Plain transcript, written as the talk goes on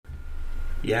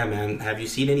Yeah, man. Have you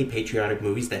seen any patriotic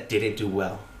movies that didn't do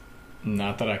well?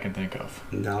 Not that I can think of.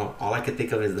 No. All I could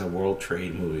think of is the World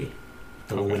Trade movie.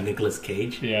 The one with Nicolas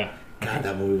Cage. Yeah. God,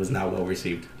 that movie was not well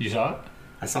received. You saw it?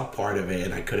 I saw part of it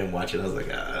and I couldn't watch it. I was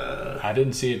like, I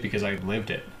didn't see it because I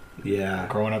lived it. Yeah.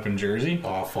 Growing up in Jersey?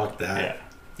 Oh, fuck that. Yeah.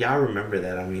 Yeah, I remember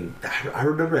that. I mean, I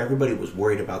remember everybody was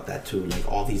worried about that too.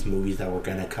 Like, all these movies that were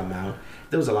gonna come out.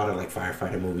 There was a lot of, like,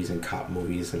 firefighter movies and cop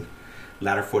movies. And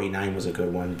Ladder 49 was a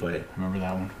good one, but... Remember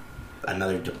that one?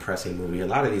 Another depressing movie. A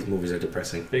lot of these movies are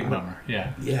depressing. Big bummer,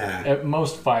 yeah. Yeah. At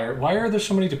most why are there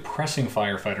so many depressing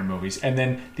firefighter movies? And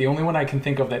then the only one I can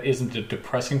think of that isn't a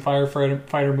depressing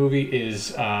firefighter movie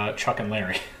is Chuck and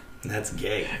Larry. That's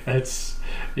gay. It's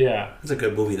a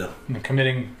good movie though.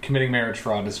 Committing marriage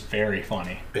fraud is very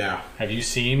funny. Yeah. Have you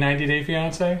seen 90 Day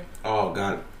Fiancé? Oh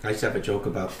god, I used to have a joke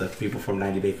about the people from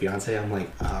 90 Day Fiancé. I'm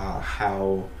like,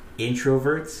 how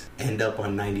introverts end up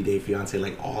on 90 Day Fiancé.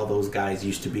 Like, all those guys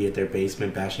used to be at their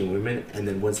basement bashing women, and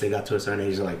then once they got to a certain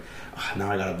age, they're like,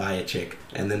 now I gotta buy a chick.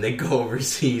 And then they go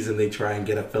overseas and they try and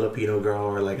get a Filipino girl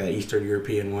or like an Eastern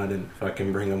European one and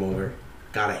fucking bring them over.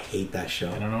 God, I hate that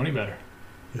show. I don't know any better.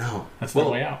 No. That's their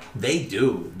way out. They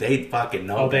do. They fucking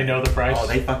know. Oh, they know the price? Oh,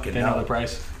 they fucking know. They know the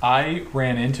price. I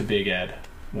ran into Big Ed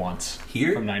once.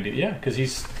 Here? From 90. Yeah, because he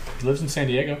lives in San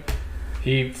Diego.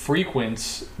 He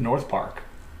frequents North Park,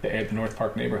 the North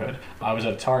Park neighborhood. I was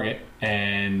at Target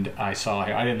and I saw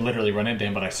him. I didn't literally run into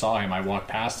him, but I saw him. I walked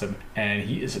past him, and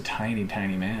he is a tiny,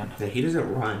 tiny man. Yeah, he doesn't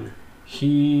run.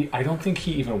 I don't think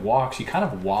he even walks. He kind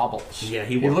of wobbles. Yeah,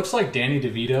 he looks like Danny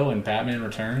DeVito in Batman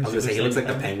Returns. I was gonna say, he looks like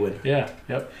the Penguin. Yeah,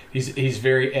 yep. He's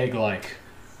very egg-like.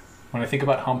 When I think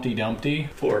about Humpty Dumpty...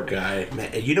 Poor guy. Man,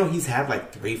 you know, he's had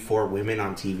like 3-4 women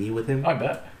on TV with him? I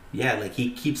bet. Yeah, like,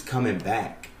 he keeps coming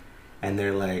back. And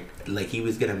they're like he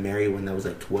was gonna marry when that was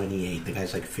like 28. The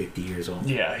guy's like 50 years old.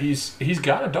 Yeah, he's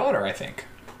got a daughter, I think.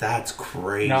 That's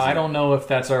crazy. Now, I don't know if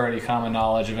that's already common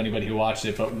knowledge of anybody who watched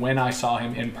it, but when I saw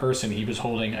him in person, he was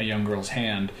holding a young girl's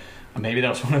hand. Maybe that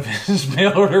was one of his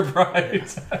mail order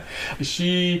brides.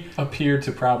 She appeared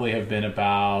to probably have been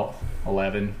about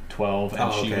 11, 12,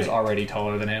 and she was already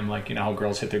taller than him. Like, you know how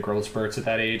girls hit their growth spurts at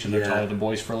that age, and they're taller than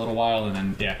boys for a little while, and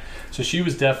then, yeah. So she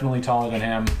was definitely taller than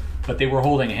him, but they were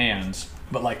holding hands,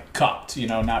 but like cupped, you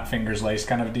know, not fingers laced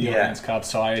kind of deal, hands cupped.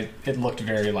 So it looked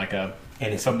very like a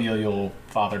familial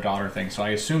father-daughter thing, so I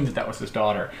assumed that was his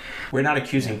daughter. We're not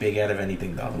accusing Big Ed of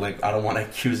anything, though. Like, I don't want to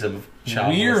accuse him of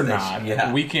child We're molestation. not.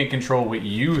 Yeah. We can't control what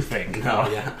you think. No,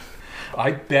 yeah.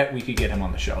 I bet we could get him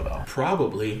on the show, though.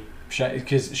 Probably.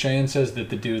 Because Cheyenne says that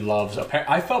the dude loves...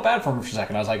 I felt bad for him for a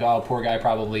second. I was like, oh, poor guy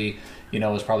probably... You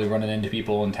know, was probably running into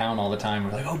people in town all the time.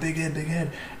 We're like, oh, Big Ed, Big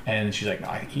Ed. And she's like, no,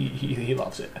 he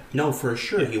loves it. No, for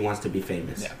sure he wants to be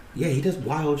famous. Yeah. Yeah, he does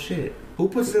wild shit. Who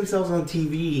puts themselves on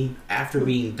TV after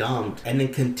being dumped and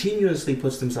then continuously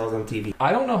puts themselves on TV?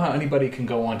 I don't know how anybody can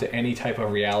go on to any type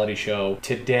of reality show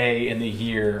today in the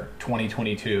year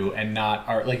 2022 and not...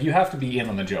 Like, you have to be in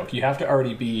on the joke. You have to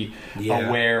already be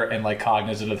aware and, like,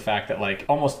 cognizant of the fact that, like,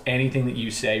 almost anything that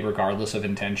you say, regardless of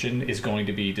intention, is going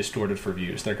to be distorted for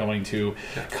views. They're going to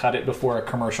cut it before a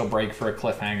commercial break for a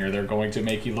cliffhanger. They're going to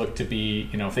make you look to be...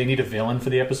 You know, if they need a villain for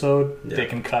the episode, they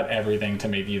can cut everything to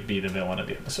make you be the villain of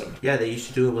the episode. Yeah, they used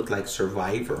to do it with, like,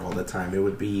 Survivor all the time. It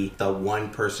would be the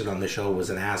one person on the show was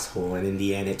an asshole, and in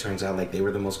the end it turns out like they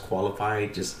were the most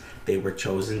qualified, just they were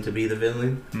chosen to be the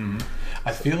villain. Mm-hmm.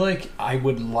 I feel like I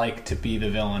would like to be the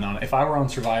villain on... If I were on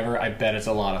Survivor, I bet it's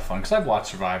a lot of fun. Because I've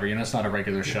watched Survivor. You know, it's not a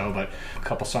regular show, but a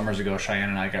couple summers ago, Cheyenne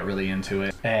and I got really into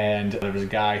it. And there was a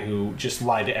guy who just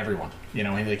lied to everyone. You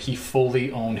know, he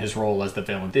fully owned his role as the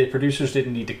villain. The producers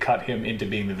didn't need to cut him into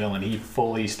being the villain. He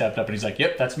fully stepped up and he's like,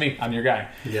 yep, that's me. I'm your guy.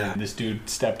 Yeah. And this dude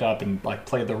stepped up and, like,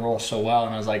 played the role so well.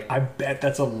 And I was like, I bet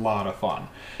that's a lot of fun.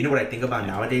 You know what I think about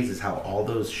nowadays is how all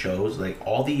those shows, like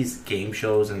all these game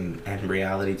shows and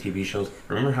reality TV shows,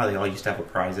 remember how they all used to have a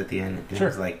prize at the end? And it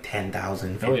was like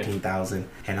 10,000, 15,000.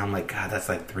 And I'm like, God, that's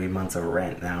like 3 months of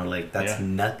rent now. Like, that's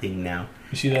nothing now.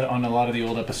 You see that on a lot of the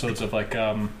old episodes of, like,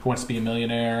 Who Wants to Be a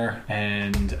Millionaire,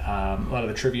 and a lot of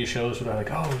the trivia shows where they're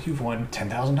like, oh, you've won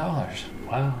 $10,000.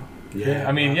 Wow. Yeah.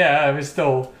 I mean, it was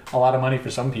still a lot of money for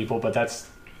some people, but that's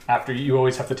after you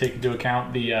always have to take into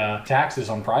account the taxes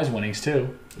on prize winnings,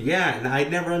 too. Yeah, and I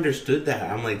never understood that.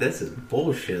 I'm like, this is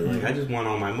bullshit. Like, I just want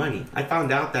all my money. I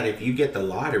found out that if you get the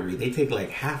lottery, they take like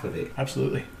half of it.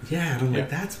 Absolutely. Yeah, and I'm like,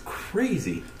 that's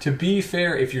crazy. To be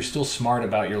fair, if you're still smart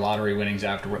about your lottery winnings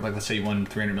afterward, like let's say you won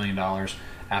 $300 million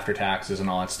after taxes and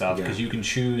all that stuff, because you can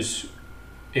choose...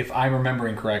 If I'm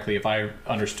remembering correctly, if I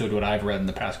understood what I've read in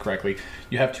the past correctly,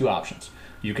 you have two options.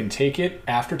 You can take it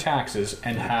after taxes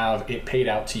and have it paid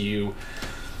out to you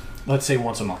let's say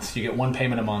once a month. You get one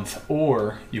payment a month,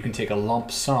 or you can take a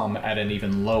lump sum at an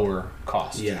even lower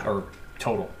cost or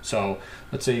total. So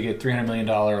let's say you get $300 million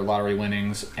lottery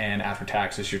winnings, and after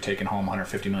taxes, you're taking home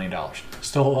 $150 million.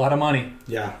 Still a lot of money.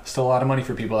 Yeah. Still a lot of money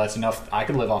for people. That's enough. I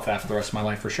could live off that for the rest of my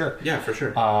life for sure. Yeah, for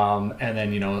sure. And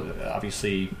then,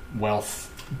 obviously wealth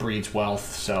breeds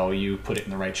wealth, so you put it in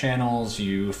the right channels,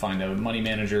 you find a money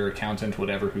manager, accountant,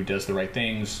 whatever, who does the right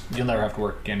things. You'll never have to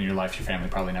work again in your life. Your family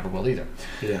probably never will either.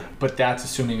 Yeah. But that's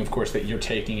assuming, of course, that you're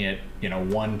taking it,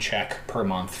 one check per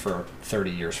month for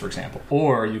 30 years, for example.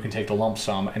 Or you can take the lump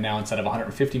sum, and now instead of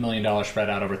 $150 million spread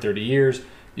out over 30 years,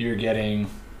 you're getting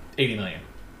 $80 million.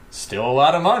 Still a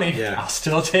lot of money. Yeah. I'll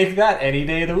still take that any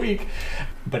day of the week.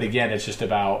 But again, it's just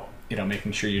about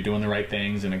making sure you're doing the right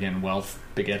things. And again, wealth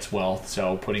begets wealth.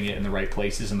 So putting it in the right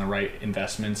places and the right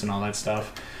investments and all that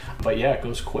stuff. But yeah, it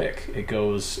goes quick.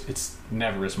 It's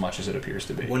never as much as it appears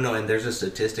to be. Well, no, and there's a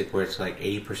statistic where it's like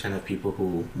 80% of people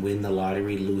who win the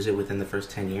lottery lose it within the first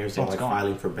 10 years. They're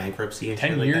filing for bankruptcy and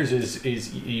 10 shit years like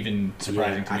is even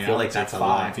surprising to me. I feel like that's 5, a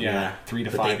lot. Yeah, 3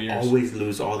 to but 5 they years. always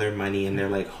lose all their money, and they're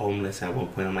like homeless at one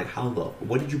point. I'm like, how low?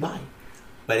 What did you buy?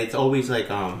 But it's always like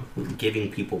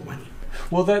giving people money.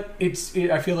 Well,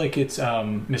 I feel like it's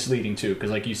misleading too,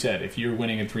 because like you said, if you're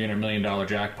winning a $300 million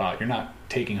jackpot, you're not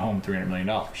taking home $300 million.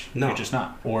 No. You're just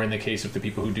not. Or in the case of the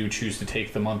people who do choose to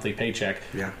take the monthly paycheck,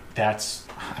 that's,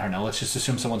 I don't know, let's just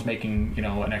assume someone's making,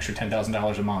 an extra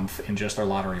 $10,000 a month in just their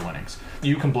lottery winnings.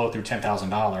 You can blow through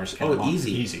 $10,000 in a month.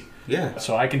 Easy. Yeah.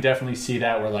 So I can definitely see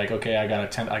that where like, okay, I got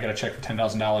a check for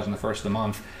 $10,000 in the first of the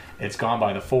month. It's gone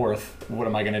by the fourth. What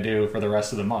am I going to do for the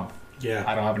rest of the month? Yeah.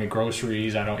 I don't have any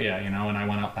groceries. And I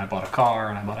went out and I bought a car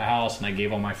and I bought a house and I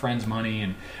gave all my friends money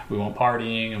and we went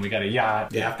partying and we got a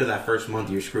yacht. Yeah, after that first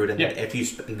month, you're screwed. And if you,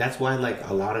 that's why like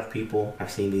a lot of people, I've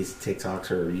seen these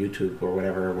TikToks or YouTube or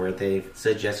whatever where they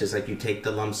suggest it's like you take the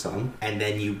lump sum and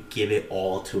then you give it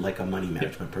all to like a money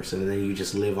management person, and then you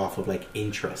just live off of like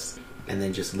interest. And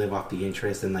then just live off the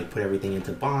interest and like put everything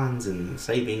into bonds and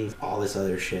savings, all this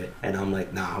other shit. And I'm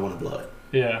like, nah, I want to blow it.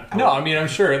 Yeah. No, I mean, I'm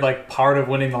sure like part of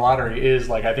winning the lottery is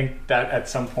like, I think that at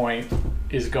some point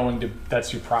is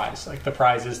that's your prize. Like the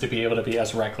prize is to be able to be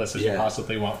as reckless as you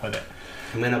possibly want with it.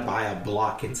 I'm going to buy a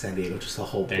block in San Diego, just a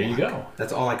whole block. There you go.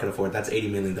 That's all I could afford. That's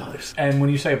 $80 million. And when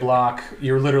you say block,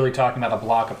 you're literally talking about a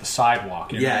block of the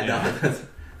sidewalk. It's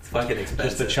fucking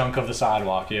expensive. Just a chunk of the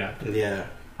sidewalk, yeah. Yeah.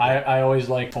 I always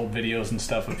like old videos and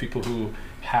stuff of people who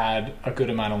had a good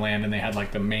amount of land and they had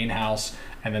like the main house,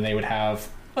 and then they would have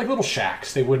like little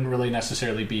shacks. They wouldn't really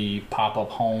necessarily be pop-up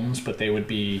homes, but they would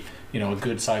be, a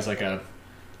good size, like a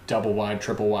double wide,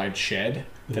 triple wide shed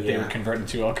that they would convert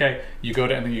into. Okay, you go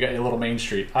to, and then you got your little main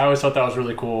street. I always thought that was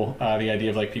really cool. The idea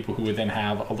of like people who would then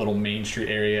have a little main street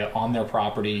area on their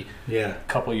property, a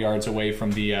couple yards away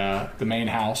from the main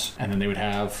house, and then they would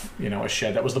have a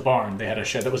shed that was the barn. They had a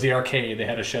shed that was the arcade. They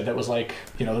had a shed that was like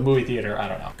the movie theater. I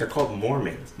don't know. They're called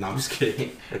Mormons. No, I'm just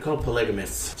kidding. They're called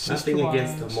polygamists. Nothing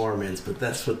against the Mormons, but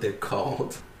that's what they're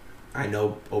called. I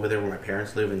know over there where my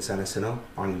parents live in San Jacinto,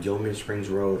 on Gilman Springs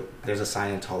Road, there's a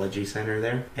Scientology center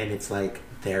there, and it's like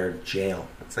their jail.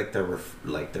 It's like their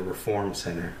reform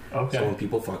center. Okay. So when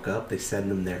people fuck up, they send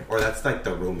them there. Or that's like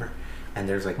the rumor. And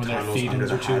there's like tunnels under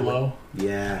the highway. Too low?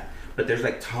 Yeah. But there's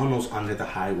like tunnels under the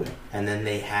highway. And then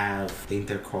they have, I think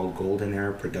they're called Golden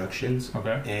Era Productions.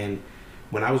 Okay. And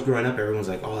when I was growing up, everyone was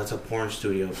like, oh, that's a porn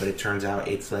studio. But it turns out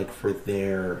it's like for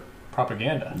their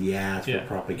propaganda. Yeah, it's for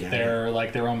propaganda. They're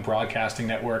like their own broadcasting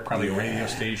network, probably a radio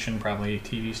station, probably a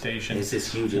TV station. It's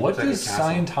this huge. What does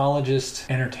Scientologist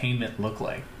entertainment look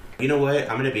like? You know what?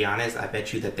 I'm going to be honest. I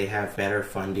bet you that they have better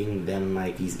funding than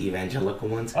like these evangelical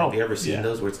ones. Have you ever seen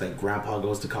those where it's like grandpa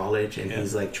goes to college and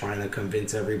he's like trying to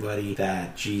convince everybody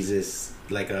that Jesus,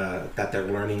 that they're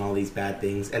learning all these bad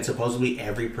things, and supposedly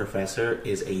every professor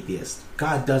is atheist.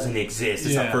 God doesn't exist.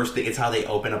 It's the first thing. It's how they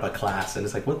open up a class, and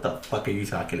it's like, what the fuck are you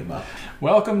talking about?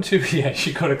 Welcome to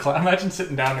you go to class. Imagine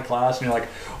sitting down in class and you're like,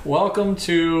 welcome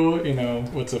to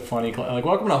what's a funny class? Like,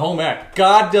 welcome to home ec.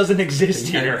 God doesn't exist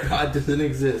here. God doesn't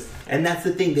exist. And that's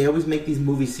the thing. They always make these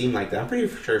movies seem like that. I'm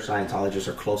pretty sure Scientologists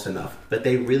are close enough, but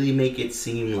they really make it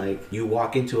seem like you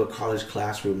walk into a college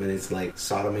classroom and it's like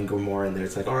Sodom and Gomorrah, and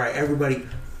it's like, all right, everybody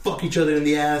fuck each other in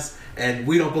the ass, and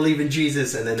we don't believe in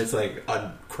Jesus, and then it's like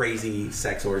a crazy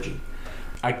sex orgy.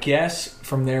 I guess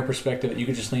from their perspective, you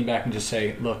could just lean back and just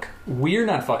say, look, we're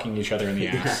not fucking each other in the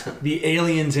ass. The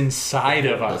aliens inside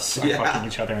of us are fucking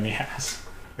each other in the ass.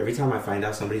 Every time I find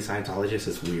out somebody's Scientologist,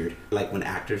 it's weird. Like when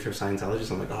actors are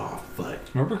Scientologists, I'm like, oh, fuck.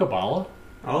 Remember Kabbalah?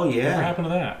 Oh, yeah. What happened to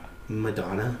that?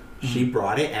 Madonna. She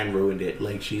brought it and ruined it.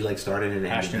 Like, she started and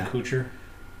ended Ashton Kutcher.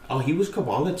 Oh, he was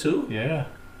Kabbalah too? Yeah.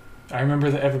 I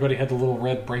remember that everybody had the little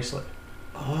red bracelet.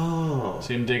 Oh.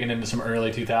 So I'm digging into some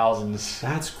early 2000s.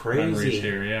 That's memories crazy.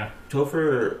 Here, yeah.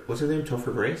 Topher, what's her name?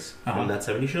 Topher Grace? From that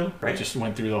 70s show? Right. Just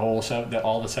went through the whole,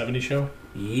 all the 70s show?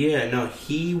 Yeah, no,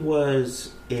 he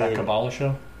was in... That Kabbalah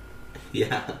show?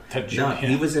 Yeah.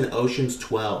 He was in Ocean's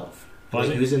 12.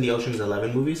 He was in the Ocean's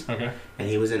 11 movies. Okay. And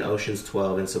he was in Ocean's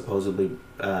 12, and supposedly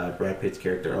Brad Pitt's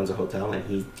character owns a hotel, and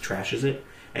he trashes it.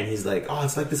 And he's like, oh,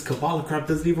 it's like this Kabbalah crap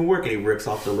doesn't even work. And he rips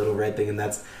off the little red thing. And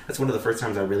that's one of the first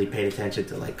times I really paid attention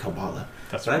to, like, Kabbalah.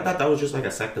 But I thought that was just like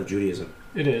a sect of Judaism.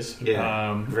 It is.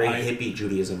 Yeah. Very hippie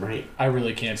Judaism, right? I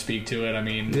really can't speak to it. I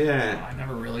mean, yeah. I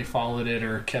never really followed it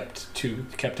or kept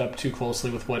up too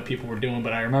closely with what people were doing.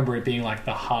 But I remember it being like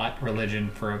the hot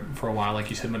religion for a while. Like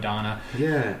you said, Madonna.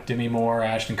 Yeah. Demi Moore,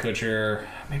 Ashton Kutcher,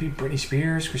 maybe Britney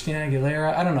Spears, Christina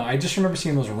Aguilera. I don't know. I just remember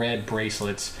seeing those red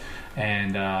bracelets.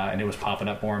 And it was popping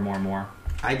up more and more and more.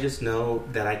 I just know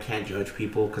that I can't judge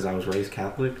people because I was raised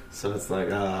Catholic. So it's like,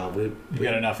 we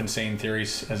got enough insane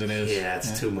theories as it is. Yeah,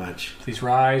 it's too much. Please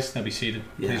rise, now be seated.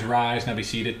 Yeah. Please rise, now be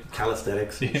seated.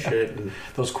 Calisthenics and shit. And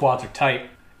those quads are tight.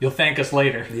 You'll thank us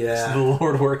later. Yeah. It's the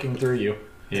Lord working through you.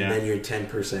 Yeah. And then your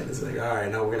 10% is like, all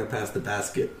right, now we're going to pass the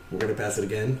basket. We're going to pass it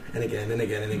again and again and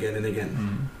again and again and again.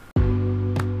 Mm-hmm.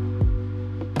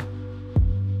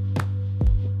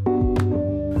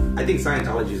 I think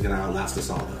Scientology is going to outlast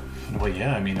us all, though. Well,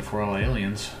 yeah, I mean, if we're all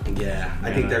aliens. Yeah,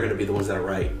 I think they're going to be the ones that are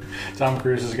right. Tom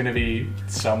Cruise is going to be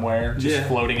somewhere, just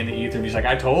floating in the ether, and he's like,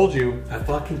 I told you. I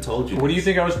fucking told you. What do you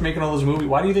think I was making all those movies?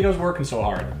 Why do you think I was working so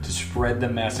hard? To spread the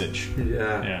message.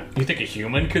 Yeah. Yeah. You think a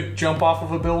human could jump off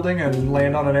of a building and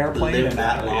land on an airplane? Live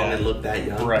that long and look that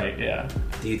young? Right, yeah.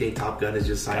 Do you think Top Gun is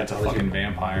just Scientology? That's a fucking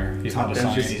vampire. He's not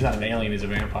an alien, he's a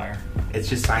vampire. It's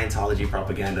just Scientology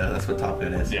propaganda. That's what Top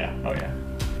Gun is. Yeah, oh yeah.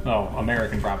 Oh,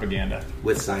 American propaganda.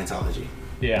 With Scientology.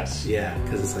 Yes. Yeah,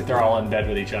 because it's like... They're all in bed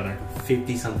with each other.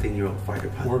 50-something-year-old fighter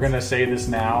pilots. We're going to say this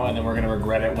now, and then we're going to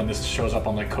regret it when this shows up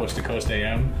on, like, Coast to Coast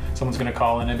AM. Someone's going to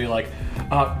call in and be like,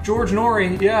 George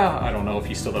Norrie, yeah. I don't know if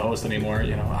he's still the host anymore.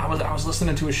 You know, I was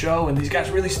listening to a show, and these guys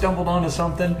really stumbled onto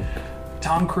something.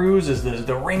 Tom Cruise is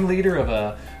the ringleader of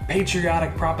a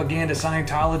patriotic propaganda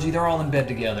Scientology. They're all in bed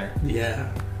together.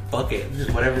 Yeah. Fuck it.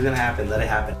 Just whatever's going to happen, let it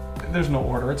happen. There's no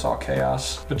order. It's all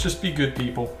chaos. But just be good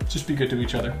people. Just be good to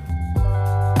each other.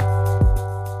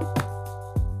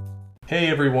 Hey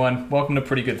everyone, welcome to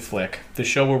Pretty Good Flick, the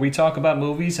show where we talk about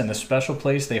movies and the special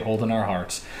place they hold in our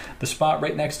hearts. The spot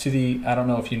right next to I don't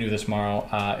know if you knew this, Marl,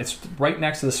 it's right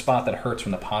next to the spot that hurts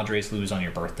when the Padres lose on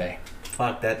your birthday.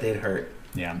 Fuck, that did hurt.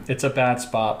 Yeah, it's a bad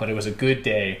spot, but it was a good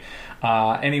day.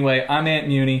 Anyway, I'm Ant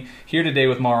Muni, here today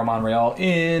with Mara Monreal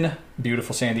in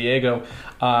beautiful San Diego.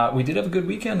 We did have a good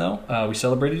weekend, though. We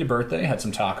celebrated your birthday, had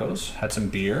some tacos, had some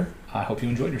beer. I hope you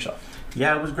enjoyed yourself.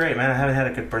 Yeah, it was great, man. I haven't had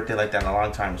a good birthday like that in a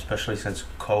long time, especially since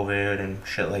COVID and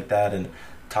shit like that. And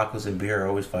tacos and beer are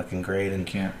always fucking great.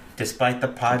 And despite the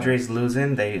Padres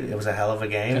losing, it was a hell of a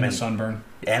game. And a sunburn.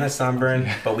 And a sunburn.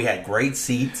 But we had great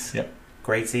seats. Yep.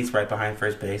 Great seats right behind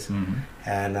first base. Mm-hmm.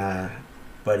 And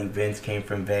buddy Vince came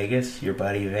from Vegas. Your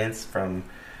buddy Vince from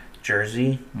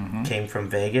Jersey came from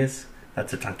Vegas.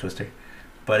 That's a tongue twister.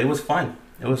 But it was fun.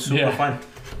 It was super fun.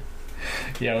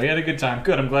 Yeah, we had a good time.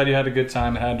 Good. I'm glad you had a good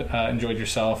time and had enjoyed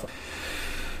yourself.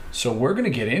 So we're going to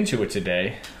get into it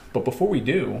today. But before we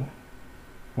do,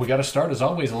 we got to start, as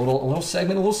always, a little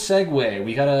segment, a little segue.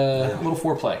 We got a little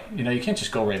foreplay. You know, you can't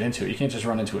just go right into it. You can't just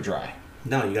run into it dry.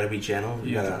 No, you got to be gentle.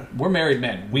 We're married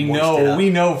men. We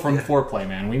know from foreplay,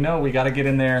 man. We know we got to get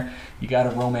in there. You got to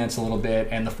romance a little bit.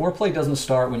 And the foreplay doesn't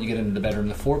start when you get into the bedroom.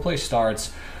 The foreplay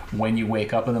starts when you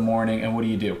wake up in the morning. And what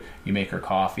do? You make her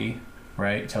coffee.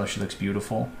 Right? Tell her she looks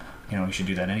beautiful. You know, you should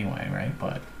do that anyway, right?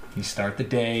 But you start the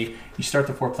day, you start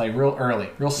the foreplay real early,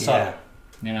 real subtle.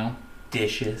 You know?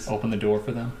 Dishes. Open the door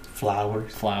for them.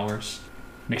 Flowers.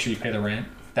 Make sure you pay the rent.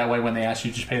 That way when they ask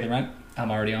you to just pay the rent, I'm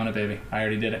already on it, baby. I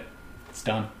already did it. It's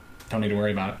done. Don't need to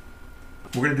worry about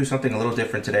it. We're going to do something a little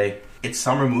different today. It's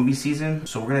summer movie season,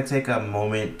 so we're going to take a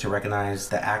moment to recognize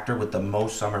the actor with the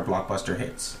most summer blockbuster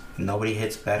hits. Nobody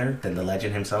hits better than the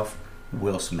legend himself,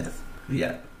 Will Smith.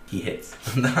 Yeah. He hits.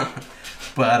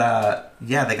 But,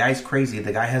 the guy's crazy.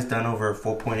 The guy has done over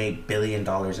 $4.8 billion in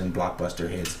blockbuster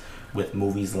hits with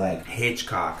movies like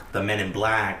Hitchcock, The Men in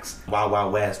Blacks, Wild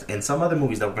Wild West, and some other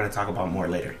movies that we're going to talk about more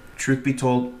later. Truth be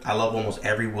told, I love almost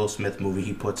every Will Smith movie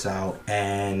he puts out.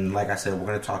 And like I said, we're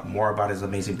going to talk more about his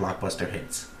amazing blockbuster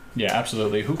hits. Yeah,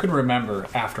 absolutely. Who can remember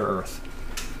After Earth?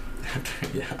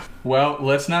 Yeah. Well,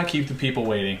 let's not keep the people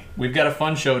waiting. We've got a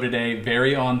fun show today,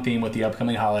 very on theme with the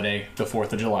upcoming holiday, the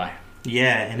 4th of July.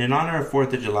 Yeah, and in honor of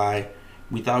 4th of July,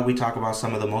 we thought we'd talk about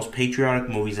some of the most patriotic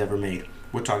movies ever made.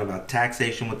 We're talking about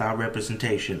taxation without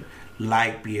representation,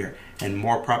 light beer, and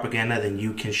more propaganda than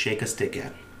you can shake a stick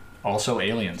at. Also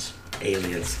aliens.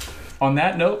 Aliens. On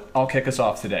that note, I'll kick us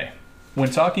off today. When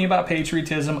talking about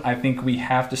patriotism, I think we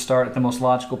have to start at the most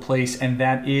logical place, and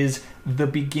that is the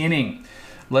beginning.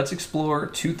 Let's explore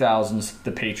 2000's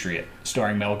The Patriot,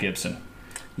 starring Mel Gibson.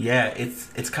 Yeah,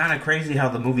 it's kind of crazy how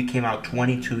the movie came out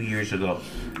 22 years ago.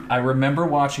 I remember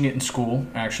watching it in school,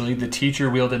 actually. The teacher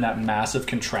wheeled in that massive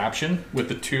contraption with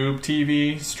the tube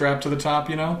TV strapped to the top,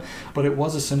 you know? But it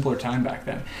was a simpler time back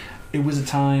then. It was a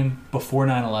time before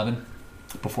 9/11,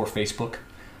 before Facebook,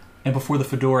 and before the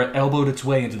fedora elbowed its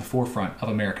way into the forefront of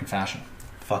American fashion.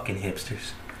 Fucking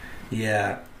hipsters.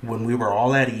 Yeah, when we were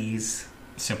all at ease.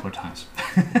 Simpler times.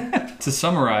 To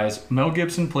summarize, Mel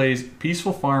Gibson plays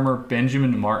peaceful farmer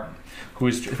Benjamin Martin, who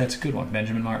is... That's a good one,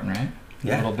 Benjamin Martin, right?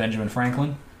 Yeah. A little Benjamin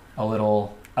Franklin. A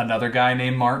little... Another guy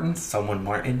named Martin. Someone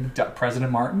Martin.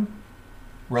 President Martin.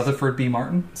 Rutherford B.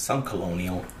 Martin. Some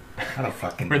colonial. I don't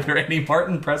fucking know. Were there any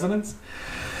Martin presidents?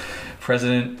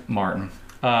 President Martin.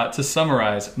 To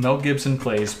summarize, Mel Gibson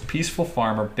plays peaceful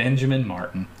farmer Benjamin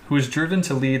Martin, who is driven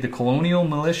to lead the colonial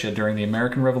militia during the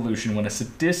American Revolution when a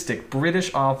sadistic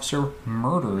British officer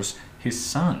murders his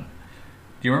son.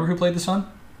 Do you remember who played the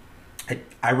son?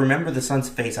 I remember the son's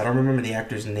face. I don't remember the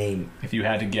actor's name. If you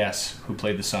had to guess who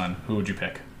played the son, who would you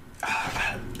pick?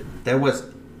 There was...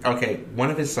 Okay,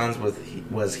 one of his sons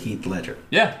was Heath Ledger.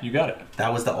 Yeah, you got it.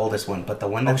 That was the oldest one, but the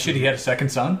one that... Oh shit, he had a second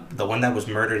son? The one that was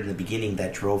murdered in the beginning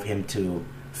that drove him to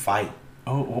fight.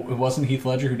 Oh, it wasn't Heath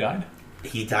Ledger who died?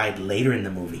 He died later in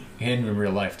the movie. And in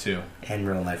real life, too. In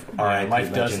real life. Yeah, Alright,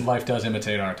 life does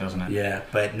imitate art, doesn't it? Yeah,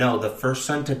 but no, the first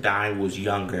son to die was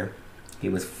younger. He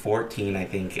was 14, I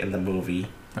think, in the movie.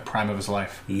 The prime of his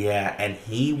life. Yeah, and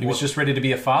he was just ready to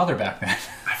be a father back then.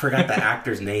 I forgot the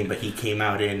actor's name, but he came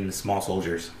out in Small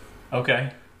Soldiers.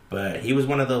 Okay. But he was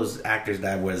one of those actors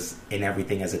that was in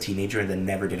everything as a teenager and then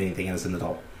never did anything as an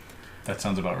adult. That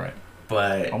sounds about right.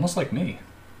 But... Almost like me.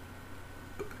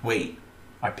 Wait.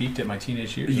 I peaked at my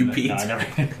teenage years. You peaked? No, I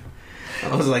never...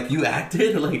 I was like, you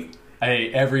acted? Like...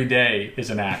 Hey, every day is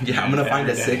an act. Yeah, I'm going to find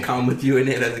a sitcom with you in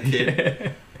it as a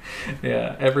kid.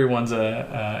 Yeah, everyone's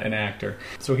an actor.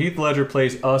 So Heath Ledger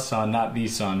plays a son, not the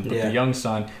son, but the young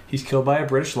son. He's killed by a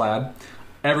British lad.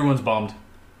 Everyone's bummed.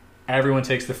 Everyone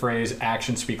takes the phrase,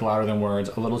 actions speak louder than words,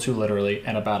 a little too literally,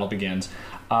 and a battle begins.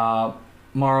 Mara,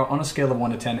 on a scale of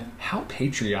 1 to 10, how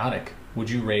patriotic would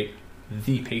you rate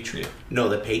The Patriot? No,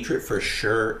 The Patriot for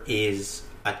sure is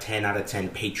a 10 out of 10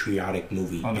 patriotic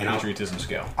movie. On the patriotism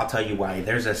scale. I'll tell you why.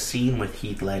 There's a scene with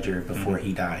Heath Ledger before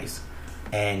he dies,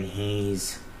 and he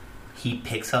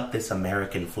picks up this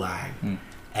American flag.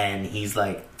 And he's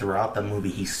like, throughout the movie,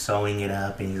 he's sewing it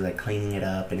up and he's like cleaning it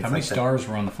up. And how many stars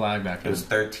were on the flag back then? It was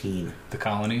 13. The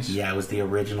colonies? Yeah, it was the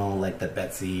original, like the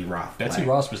Betsy Ross. Betsy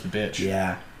Ross was the bitch.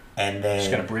 Yeah. And then... She's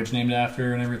got a bridge named after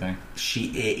her and everything.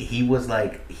 He was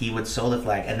like, he would sew the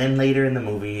flag. And then later in the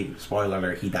movie, spoiler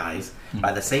alert, he dies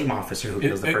by the same officer who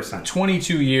kills the first son.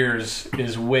 22 years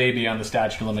is way beyond the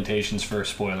statute of limitations for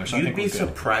spoilers. You'd be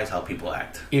surprised how people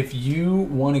act. If you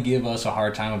want to give us a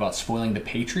hard time about spoiling The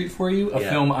Patriot for you, a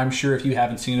film I'm sure if you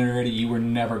haven't seen it already, you were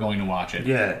never going to watch it.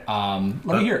 Yeah.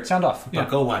 Let me hear it. Sound off. Yeah.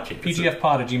 Go watch it.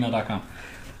 pgfpod@gmail.com.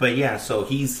 But yeah, so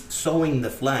he's sewing the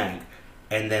flag.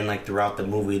 And then, like, throughout the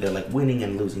movie, they're, like, winning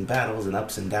and losing battles and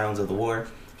ups and downs of the war.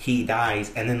 He dies.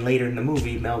 And then later in the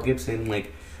movie, Mel Gibson,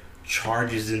 like,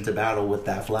 charges into battle with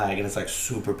that flag. And it's, like,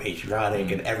 super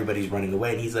patriotic. And everybody's running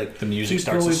away. And he's, like... The music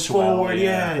starts to swell. Forward,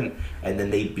 yeah. And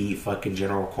then they beat fucking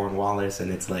General Cornwallis. And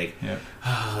it's, like,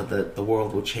 the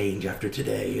world will change after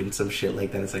today. And some shit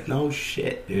like that. It's, like, no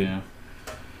shit, dude. Yeah.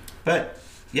 But,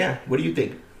 yeah, what do you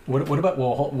think? What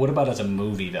about as a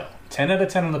movie, though? 10 out of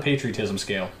 10 on the patriotism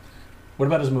scale. What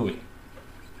about his movie?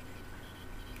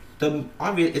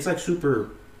 It's like super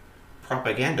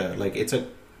propaganda. Like, it's a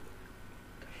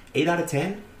 8 out of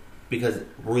 10 because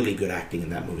really good acting in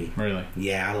that movie. Really?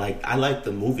 Yeah, I like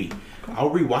the movie.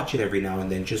 I'll rewatch it every now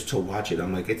and then just to watch it.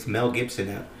 I'm like, it's Mel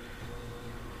Gibson.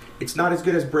 It's not as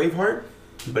good as Braveheart,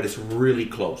 but it's really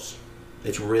close.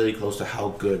 It's really close to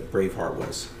how good Braveheart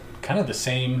was. Kind of the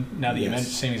same, now that you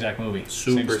mentioned, same exact movie.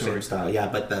 Super same style. Yeah,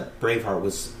 but the Braveheart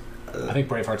was... I think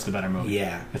Braveheart's the better movie.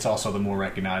 Yeah. It's also the more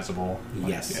recognizable.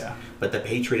 Yes. Yeah. But The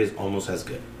Patriot is almost as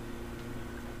good.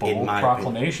 Bold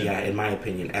proclamation. Yeah, in my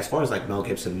opinion. As far as like Mel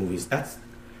Gibson movies, that's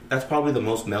probably the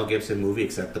most Mel Gibson movie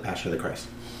except The Passion of the Christ.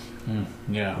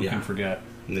 Yeah, who can forget?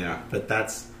 Yeah, but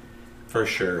that's for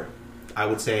sure. I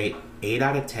would say 8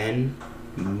 out of 10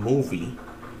 movie,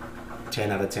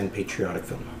 10 out of 10 patriotic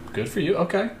film. Good for you.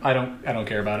 Okay. I don't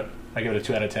care about it. I give it a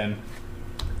 2 out of 10.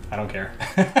 I don't care.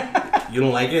 You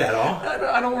don't like it at all?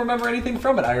 I don't remember anything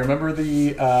from it. I remember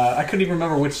I couldn't even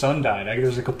remember which son died.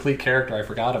 There's a complete character I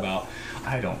forgot about.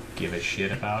 I don't give a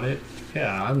shit about it.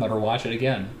 Yeah, I'll never watch it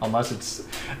again. Unless it's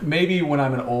maybe when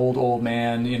I'm an old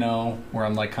man, you know, where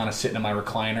I'm like kind of sitting in my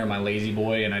recliner, my lazy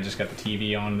boy, and I just got the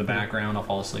TV on in the background. I'll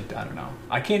fall asleep. I don't know.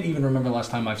 I can't even remember the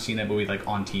last time I've seen that movie like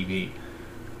on TV.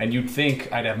 And you'd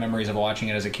think I'd have memories of watching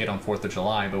it as a kid on 4th of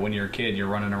July, but when you're a kid, you're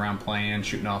running around playing,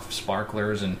 shooting off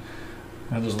sparklers, and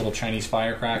those little Chinese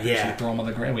firecrackers. You throw them on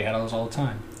the ground. We had those all the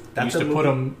time. You used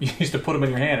to put them in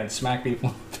your hand and smack people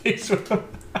in the face with them.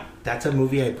 That's a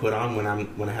movie I put on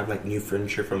when I have like new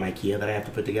furniture from IKEA that I have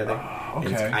to put together. Oh,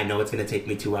 okay. I know it's going to take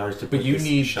me 2 hours to put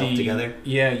this shelf together.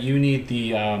 Yeah, you need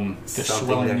the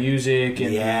swelling music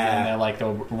and like the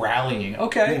rallying.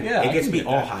 Okay, yeah. It gets me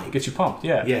all hyped. It gets you pumped,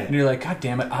 yeah. And you're like, God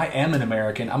damn it, I am an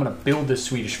American. I'm going to build this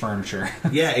Swedish furniture.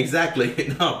 Yeah,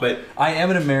 exactly. No, but I am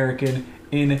an American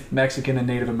in Mexican and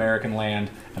Native American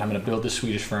land, and I'm going to build this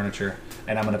Swedish furniture,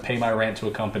 and I'm going to pay my rent to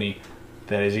a company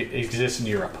that exists in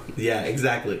Europe. Yeah,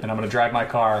 exactly. And I'm going to drive my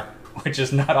car, which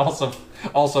is not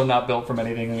also not built from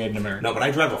anything made in America. No, but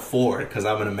I drive a Ford because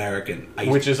I'm an American.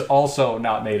 Which is also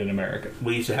not made in America.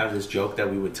 We used to have this joke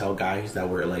that we would tell guys that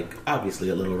were like obviously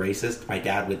a little racist. My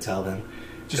dad would tell them.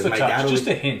 Just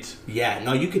a hint. Yeah,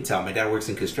 no, you could tell. My dad works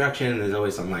in construction, and there's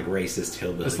always some like racist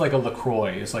hillbilly. It's like a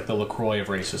LaCroix. It's like the LaCroix of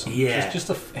racism. Yeah. Just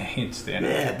a hint there.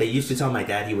 Yeah, they used to tell my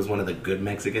dad he was one of the good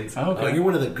Mexicans. Oh, okay. Oh, you're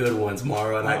one of the good ones,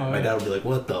 Mauro. And my dad would be like,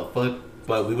 what the fuck?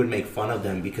 But we would make fun of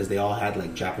them because they all had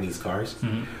like Japanese cars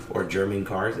or German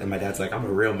cars. And my dad's like, I'm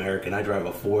a real American. I drive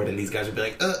a Ford. And these guys would be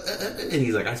like, and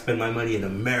he's like, I spend my money in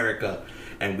America.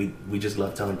 And we just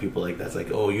love telling people like that. It's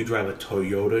like, oh, you drive a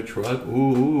Toyota truck?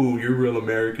 Ooh, you're real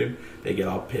American. They get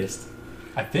all pissed.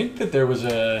 I think that there was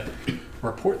a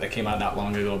report that came out not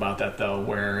long ago about that, though,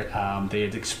 where they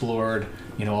had explored,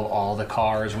 you know, all the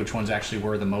cars, which ones actually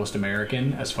were the most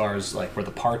American as far as like where the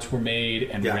parts were made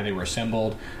and where they were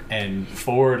assembled. And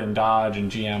Ford and Dodge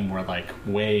and GM were like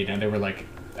way, and they were like,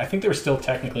 I think they were still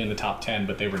technically in the top 10,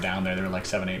 but they were down there. They were like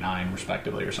 7, 8, 9,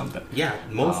 respectively, or something. Yeah,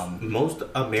 most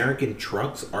American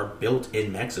trucks are built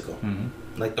in Mexico.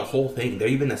 Like the whole thing. They're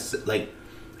even like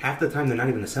half the time they're not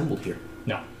even assembled here.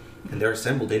 No, and they're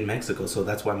assembled in Mexico. So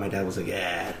that's why my dad was like,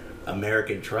 "Yeah,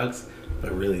 American trucks,"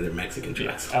 but really they're Mexican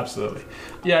trucks. Yeah, absolutely.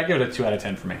 Yeah, I give it a 2 out of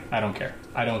 10 for me. I don't care.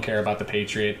 I don't care about the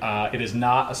Patriot. It is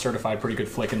not a certified pretty good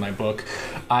flick in my book.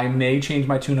 I may change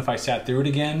my tune if I sat through it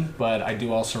again, but I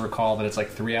do also recall that it's like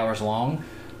 3 hours long.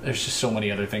 There's just so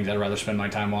many other things I'd rather spend my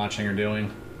time watching or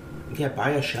doing. Yeah,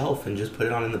 buy a shelf and just put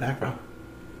it on in the background.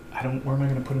 Where am I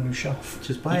going to put a new shelf?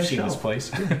 Just buy a shelf. You've seen this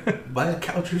place. Yeah. Buy a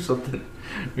couch or something.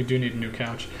 We do need a new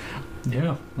couch.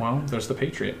 Yeah, well, there's the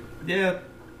Patriot. Yeah,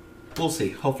 we'll see.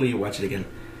 Hopefully you watch it again.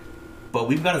 But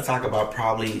we've got to talk about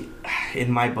probably,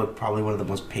 in my book, probably one of the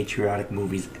most patriotic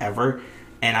movies ever.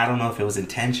 And I don't know if it was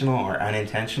intentional or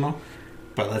unintentional,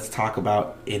 but let's talk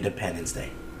about Independence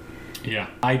Day. Yeah.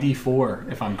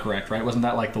 ID4, if I'm correct, right? Wasn't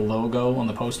that like the logo on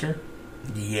the poster?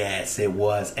 Yes, it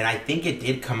was. And I think it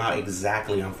did come out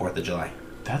exactly on 4th of July.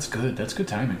 That's good. That's good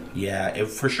timing. Yeah,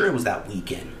 for sure it was that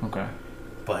weekend. Okay.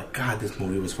 But, God, this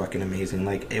movie was fucking amazing.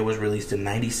 Like, it was released in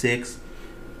 96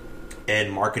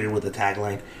 and marketed with the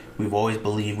tagline, "We've always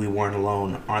believed we weren't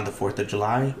alone. On the 4th of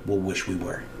July, we'll wish we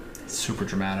were." Super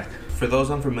dramatic. For those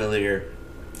unfamiliar,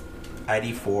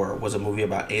 ID4 was a movie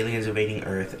about aliens invading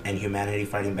Earth and humanity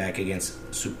fighting back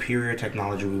against superior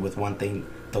technology with one thing,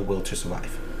 the will to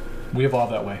survive. We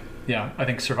evolved that way. Yeah, I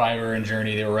think Survivor and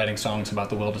Journey, they were writing songs about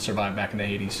the will to survive back in the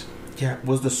 80s. Yeah,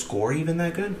 was the score even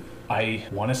that good? I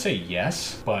want to say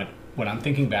yes, but when I'm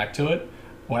thinking back to it,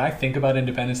 when I think about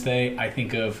Independence Day, I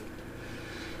think of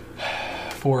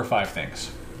 4 or 5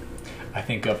 things. I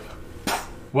think of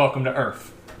Welcome to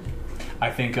Earth. I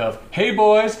think of Hey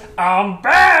Boys, I'm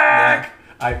back!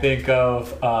 Yeah. I think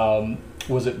of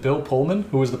was it Bill Pullman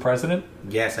who was the president?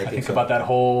 Yes, I think so. About that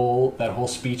whole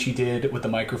speech he did with the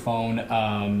microphone.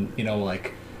 You know,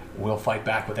 like, we'll fight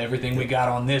back with everything we got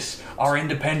on this, our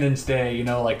Independence Day. You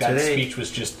know, like that speech was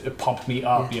just, it pumped me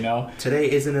up. You know, today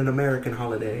isn't an American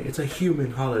holiday; it's a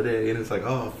human holiday, and it's like,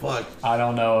 oh fuck. I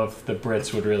don't know if the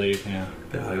Brits would really. Yeah,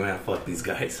 they're like, man, fuck these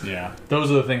guys. Yeah, those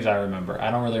are the things I remember.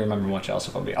 I don't really remember much else.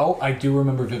 If I'm being, I do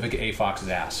remember Vivica A. Fox's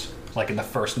ass. Like in the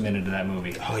first minute of that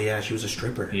movie. Oh yeah, she was a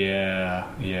stripper.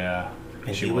 Yeah.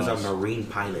 And she was a Marine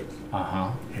pilot.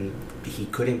 Uh-huh. And he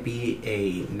couldn't be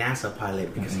a NASA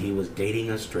pilot because he was dating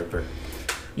a stripper.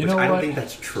 You know what? I don't think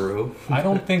that's true. I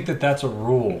don't think that that's a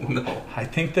rule. No. I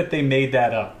think that they made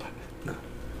that up.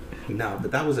 No,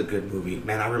 but that was a good movie.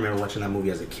 Man, I remember watching that movie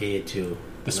as a kid too.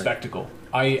 The spectacle.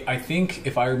 I think,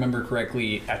 if I remember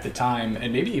correctly, at the time,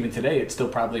 and maybe even today, it still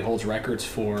probably holds records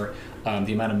for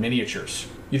the amount of miniatures.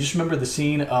 You just remember the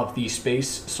scene of the space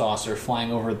saucer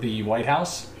flying over the White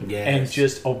House and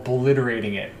just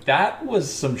obliterating it. That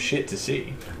was some shit to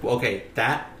see. Okay,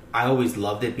 that, I always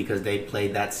loved it because they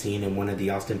played that scene in one of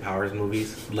the Austin Powers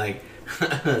movies. Like,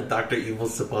 Dr.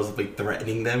 Evil's supposedly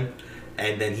threatening them,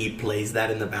 and then he plays that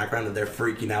in the background, and they're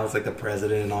freaking out. It's like the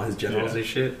president and all his generals and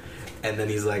shit. And then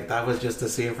he's like, that was just a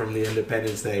scene from the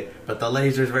Independence Day, but the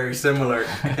laser's very similar.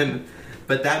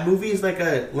 But that movie is like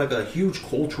a huge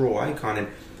cultural icon. And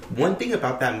one thing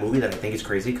about that movie that I think is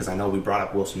crazy, because I know we brought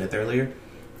up Will Smith earlier,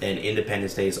 and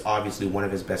Independence Day is obviously one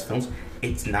of his best films.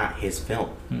 It's not his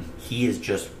film. He is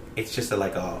just, it's just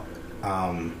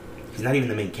he's not even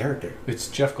the main character. It's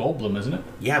Jeff Goldblum, isn't it?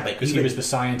 Yeah, but because he was the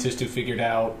scientist who figured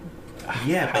out.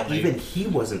 Yeah, but even he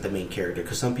wasn't the main character,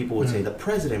 because some people would say the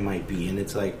president might be, and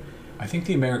it's like, I think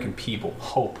the American people,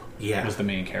 Hope, was the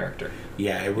main character.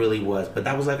 Yeah, it really was. But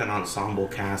that was like an ensemble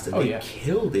cast, and they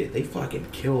killed it. They fucking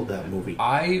killed that movie.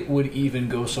 I would even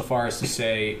go so far as to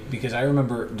say, because I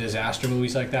remember disaster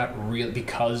movies like that,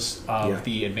 because of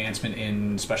the advancement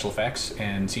in special effects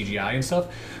and CGI and stuff,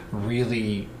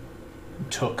 really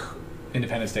took...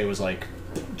 Independence Day was like...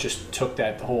 just took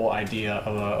that whole idea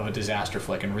of a disaster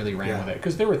flick and really ran with it,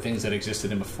 because there were things that existed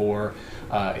in before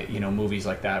movies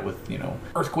like that with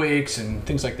earthquakes and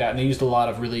things like that, and they used a lot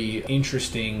of really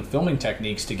interesting filming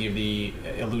techniques to give the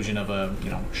illusion of a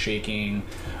shaking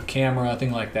camera,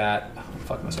 thing like that. I'm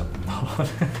fucking this up.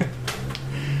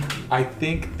 I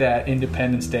think that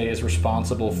Independence Day is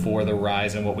responsible for the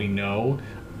rise in what we know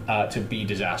to be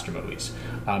disaster movies.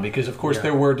 Because, of course,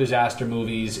 there were disaster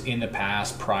movies in the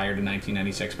past prior to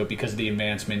 1996, but because of the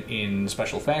advancement in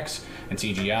special effects and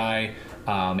CGI,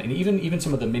 and even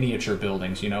some of the miniature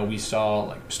buildings, we saw,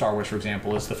 like Star Wars, for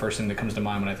example, is the first thing that comes to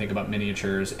mind when I think about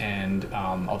miniatures and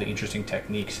all the interesting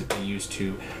techniques that they used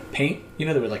to paint. They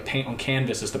would like paint on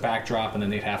canvas as the backdrop, and then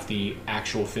they'd have the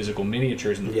actual physical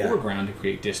miniatures in the foreground to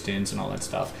create distance and all that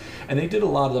stuff. And they did a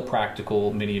lot of the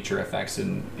practical miniature effects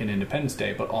in Independence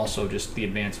Day, but also just the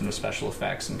advancement of special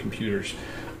effects and computers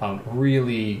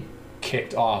really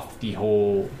kicked off the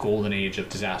whole golden age of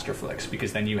disaster flicks,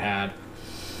 because then you had...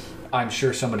 I'm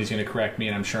sure somebody's going to correct me,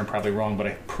 and I'm sure I'm probably wrong, but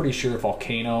I'm pretty sure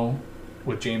Volcano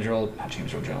with Tommy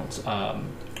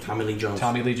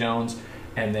Lee Jones,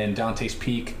 and then Dante's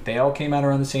Peak, they all came out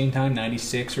around the same time,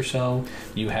 96 or so.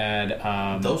 You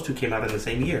had... those two came out in the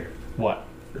same year. What?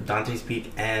 Dante's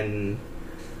Peak and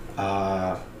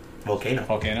Volcano.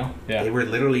 Volcano, yeah. They were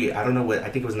literally, I don't know what, I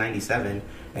think it was 97,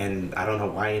 and I don't know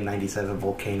why in 97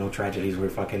 volcano tragedies were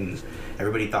fucking...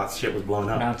 Everybody thought shit was blown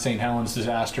up. Mount St. Helens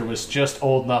disaster was just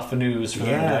old enough for news for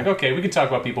them to be like, okay, we can talk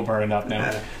about people burning up now.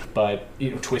 Yeah. But,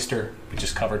 Twister, we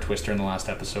just covered Twister in the last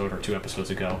episode or 2 episodes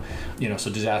ago.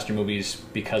 So disaster movies,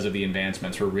 because of the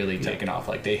advancements, were really taking off.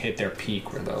 Like, they hit their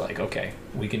peak where they're like, okay,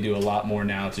 we can do a lot more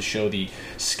now to show the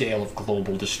scale of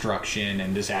global destruction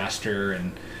and disaster.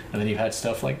 And then you've had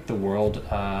stuff like The World...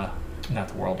 not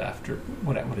The World After...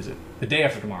 What is it? The Day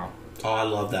After Tomorrow. Oh, I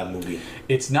love that movie.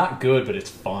 It's not good, but it's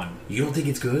fun. You don't think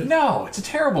it's good? No, it's a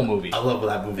terrible movie. I love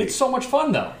that movie. It's so much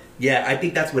fun, though. Yeah, I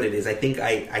think that's what it is. I think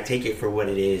I take it for what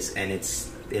it is, and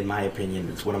it's, in my opinion,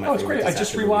 it's one of my favorite. Oh, it's great. I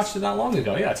just rewatched it not long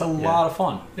ago. Yeah, it's a lot of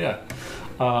fun. Yeah.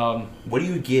 What do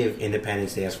you give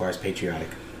Independence Day as far as patriotic?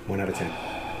 1 out of 10?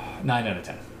 9 out of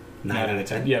 10. 9 out of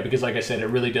 10? Yeah, because like I said, it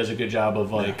really does a good job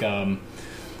of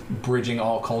bridging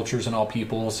all cultures and all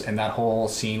peoples, and that whole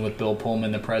scene with Bill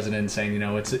Pullman, the president, saying,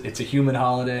 it's a human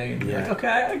holiday. And you're like,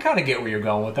 okay, I kind of get where you're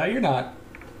going with that. You're not.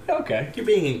 Okay. You're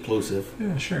being inclusive.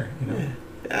 Yeah, sure.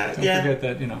 Don't forget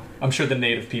that, I'm sure the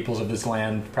native peoples of this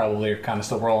land probably are kind of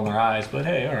still rolling their eyes, but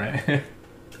hey, all right.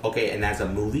 Okay, and as a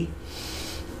movie?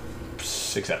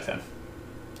 6 out of 10.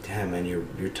 Damn, man,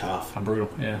 you're tough. I'm brutal,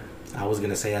 yeah. I was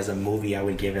going to say as a movie, I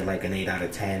would give it like an 8 out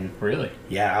of 10. Really?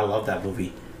 Yeah, I love that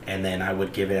movie. And then I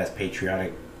would give it as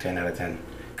patriotic 10 out of 10.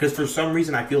 Because for some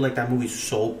reason, I feel like that movie's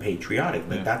so patriotic.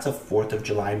 Like, that's a 4th of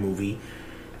July movie.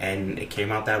 And it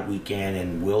came out that weekend,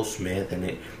 and Will Smith, and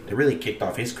it really kicked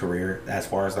off his career as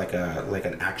far as like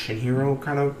an action hero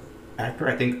kind of actor.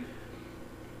 I think,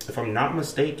 if I'm not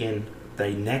mistaken,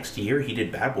 the next year he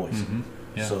did Bad Boys. Mm-hmm.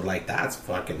 Yeah. So like that's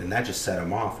fucking, and that just set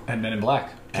him off. And Men in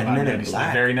Black. And Men in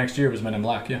Black. The very next year was Men in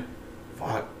Black. Yeah.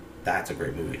 Fuck, that's a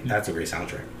great movie. That's a great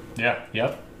soundtrack. Yeah.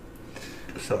 Yep.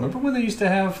 So remember when they used to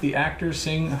have the actors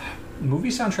sing? Movie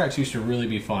soundtracks used to really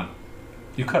be fun.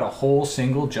 You cut a whole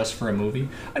single just for a movie.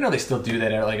 I know they still do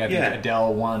that. Like I think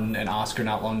Adele won an Oscar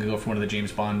not long ago for one of the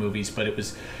James Bond movies, but it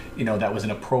was, that was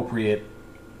an appropriate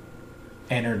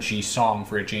energy song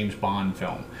for a James Bond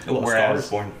film. Well, Star is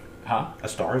Born. Huh? A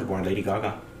Star is Born, Lady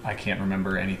Gaga. I can't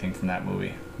remember anything from that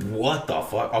movie. What the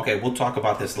fuck? Okay, we'll talk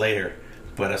about this later.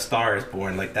 But A Star is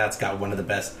Born, like, that's got one of the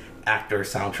best actor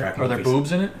soundtrack movies. Are there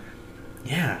boobs in it?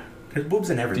 Yeah. There's boobs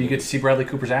in every Do you movie. get to see Bradley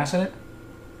Cooper's ass in it?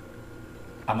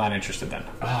 I'm not interested then.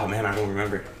 Oh, man, I don't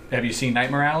remember. Have you seen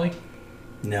Nightmare Alley?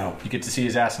 No. You get to see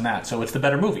his ass in that, so it's the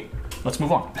better movie. Let's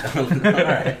move on.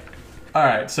 Alright.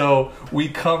 Alright, so we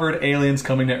covered aliens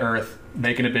coming to Earth,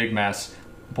 making a big mess.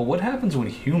 But what happens when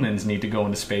humans need to go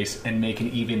into space and make an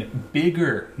even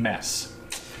bigger mess?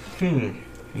 Are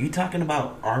you talking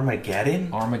about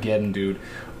Armageddon? Armageddon, dude.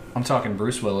 I'm talking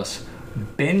Bruce Willis,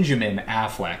 Benjamin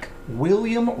Affleck,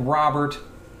 William Robert,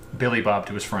 Billy Bob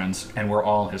to his friends, and we're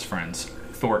all his friends,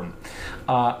 Thornton.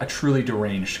 A truly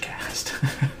deranged cast.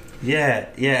 Yeah,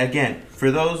 again, for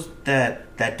those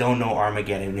that don't know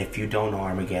Armageddon, if you don't know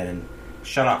Armageddon,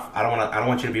 shut off. I don't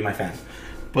want you to be my fan.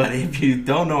 But if you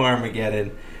don't know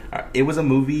Armageddon, it was a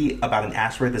movie about an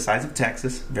asteroid the size of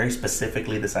Texas, very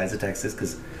specifically the size of Texas,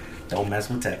 because don't mess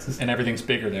with Texas. And everything's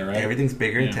bigger there, right? Everything's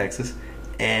bigger in Texas.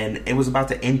 And it was about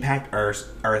to impact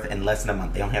Earth in less than a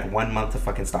month. They only had 1 month to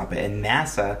fucking stop it. And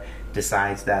NASA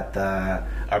decides that the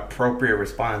appropriate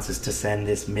response is to send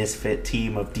this misfit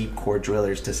team of deep core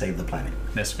drillers to save the planet.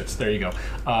 Misfits, there you go.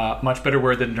 Much better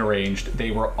word than deranged.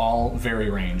 They were all very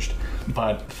ranged.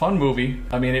 But fun movie.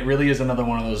 I mean, it really is another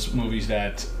one of those movies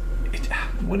that...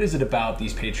 what is it about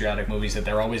these patriotic movies that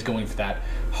they're always going for that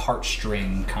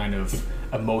heartstring kind of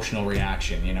emotional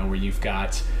reaction, you know, where you've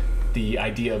got the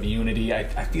idea of unity. I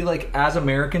feel like as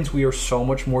Americans, we are so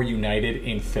much more united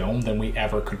in film than we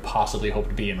ever could possibly hope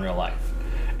to be in real life.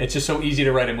 It's just so easy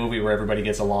to write a movie where everybody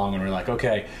gets along and we're like,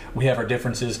 okay, we have our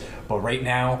differences, but right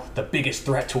now, the biggest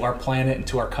threat to our planet and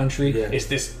to our country is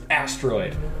this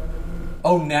asteroid.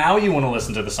 Oh, now you want to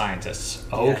listen to the scientists.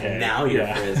 Okay. Yeah, now you're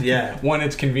friends, yeah. When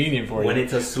it's convenient for you. When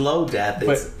it's a slow death,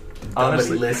 But it's...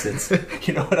 Honestly, listens.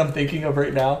 You know what I'm thinking of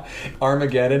right now?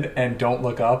 Armageddon and Don't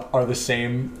Look Up are the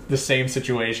same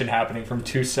situation happening from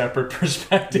two separate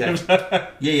perspectives. Yeah.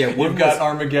 You've got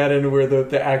Armageddon where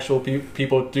the actual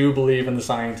people do believe in the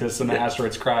scientists and the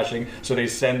asteroid's crashing, so they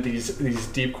send these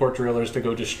deep core drillers to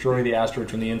go destroy the asteroid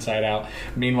from the inside out.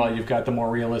 Meanwhile, you've got the more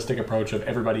realistic approach of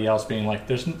everybody else being like,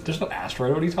 "There's no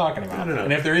asteroid. What are you talking about?" I don't know.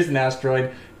 And if there is an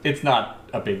asteroid, it's not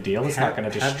a big deal. It's not going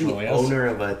to destroy have us. the owner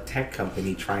of a tech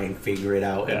company try and figure it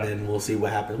out, and then we'll see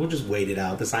what happens. We'll just wait it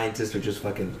out. The scientists are just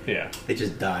fucking... Yeah. They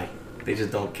just die. They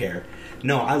just don't care.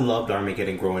 No, I loved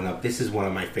Armageddon growing up. This is one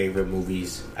of my favorite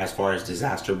movies as far as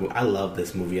disaster. I love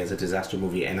this movie as a disaster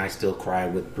movie, and I still cry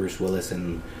with Bruce Willis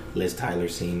and Liz Tyler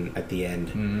scene at the end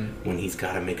when he's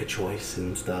got to make a choice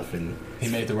and stuff. And he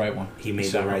made the right one. He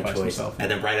made the right choice. Himself. And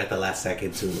then right at the last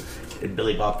second, too,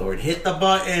 Billy Bob Thornton hit the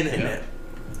button, and then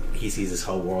he sees his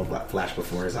whole world flash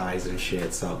before his eyes and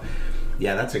shit. So,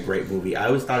 yeah, that's a great movie. I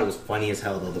always thought it was funny as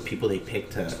hell, though, the people they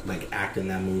picked to like act in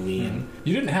that movie. And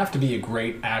you didn't have to be a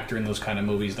great actor in those kind of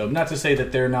movies, though. Not to say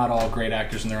that they're not all great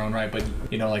actors in their own right, but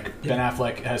you know, like Ben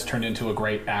Affleck has turned into a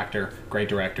great actor, great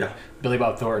director. Yeah. Billy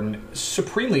Bob Thornton,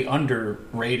 supremely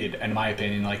underrated in my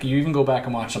opinion. Like, you even go back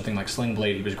and watch something like Sling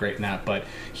Blade, he was great in that, but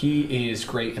he is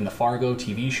great in the Fargo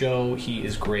TV show. He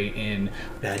is great in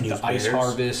the Ice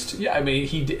Harvest. Yeah, I mean,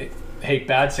 he did. Hey,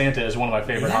 Bad Santa is one of my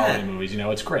favorite holiday movies. You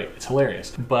know, it's great. It's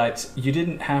hilarious. But you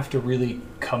didn't have to really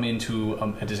come into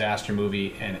a disaster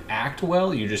movie and act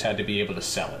well. You just had to be able to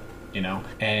sell it, you know?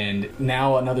 And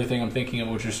now another thing I'm thinking of,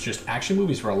 which is just action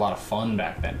movies were a lot of fun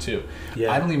back then, too.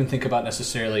 Yeah. I don't even think about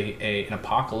necessarily an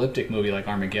apocalyptic movie like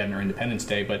Armageddon or Independence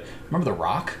Day, but remember The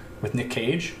Rock with Nick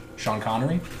Cage? Sean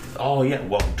Connery? Oh, yeah.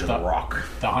 Welcome to The Rock.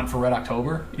 The Hunt for Red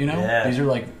October, you know? Yeah. These are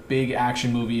like big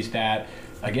action movies that,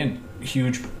 again,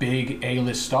 huge, big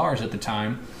A-list stars at the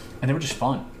time, and they were just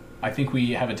fun. I think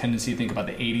we have a tendency to think about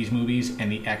the 80s movies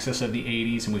and the excess of the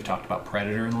 80s, and we've talked about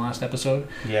Predator in the last episode.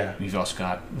 Yeah. You've also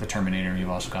got The Terminator, you've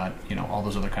also got, you know, all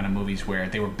those other kind of movies where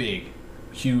they were big,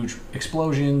 huge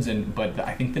explosions, but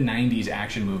I think the 90s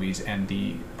action movies and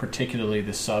particularly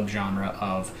the subgenre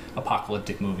of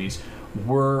apocalyptic movies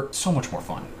were so much more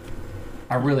fun.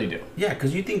 I really do. Yeah,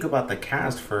 because you think about the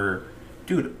cast for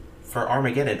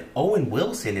Armageddon, Owen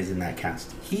Wilson is in that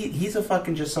cast. He's a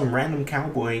fucking just some random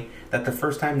cowboy that the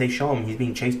first time they show him, he's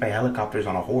being chased by helicopters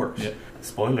on a horse. Yep.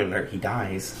 Spoiler alert, he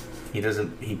dies. He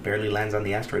barely lands on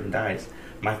the asteroid and dies.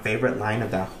 My favorite line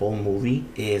of that whole movie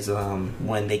is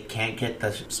when they can't get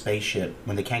the spaceship,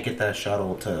 when they can't get the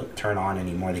shuttle to turn on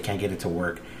anymore, they can't get it to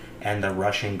work. And the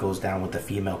Russian goes down with the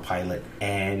female pilot,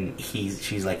 and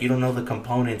she's like, you don't know the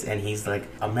components, and he's like,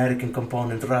 American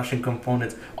components, Russian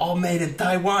components, all made in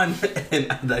Taiwan.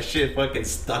 And that shit fucking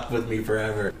stuck with me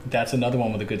forever. That's another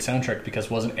one with a good soundtrack,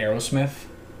 because wasn't Aerosmith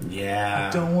Yeah.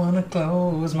 I don't want to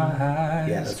close my eyes.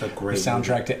 Yeah, that's a great the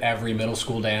soundtrack movie. to every middle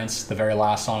school dance, the very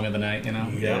last song of the night, you know?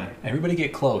 Yep. Yeah. Everybody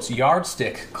get close.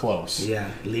 Yardstick close. Yeah.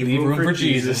 Leave room for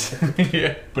Jesus.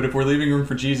 Yeah. But if we're leaving room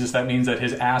for Jesus, that means that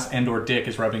his ass and or dick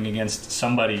is rubbing against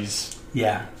somebody's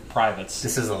Yeah. privates.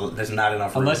 There's not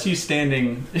enough room. Unless he's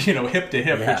standing, hip to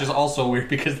hip, Yeah. which is also weird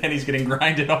because then he's getting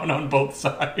grinded on both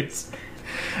sides.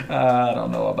 I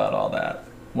don't know about all that.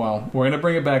 Well, we're going to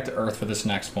bring it back to Earth for this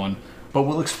next one, but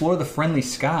we'll explore the friendly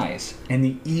skies and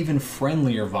the even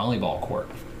friendlier volleyball court.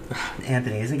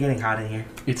 Anthony, is it getting hot in here?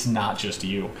 It's not just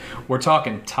you. We're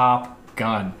talking Top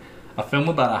Gun, a film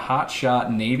about a hotshot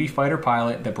Navy fighter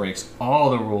pilot that breaks all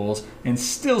the rules and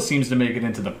still seems to make it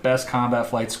into the best combat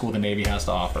flight school the Navy has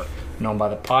to offer, known by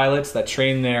the pilots that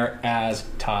train there as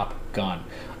Top Gun.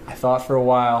 I thought for a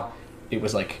while it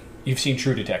was like, you've seen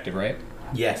True Detective, right?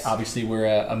 Yes. Obviously,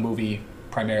 we're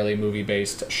primarily a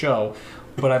movie-based show,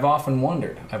 but I've often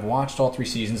wondered. I've watched all 3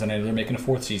 seasons, and I know they're making a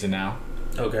 4th season now.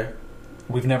 Okay.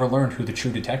 We've never learned who the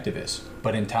true detective is,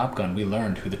 but in Top Gun, we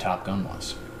learned who the Top Gun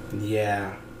was.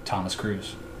 Yeah. Thomas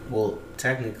Cruise. Well,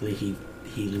 technically, he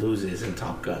loses in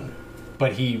Top Gun.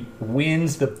 But he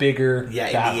wins the bigger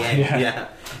battle. In the end, yeah.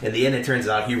 In the end, it turns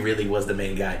out he really was the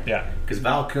main guy. Yeah. Because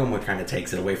Val Kilmer kind of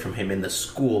takes it away from him in the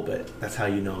school, but that's how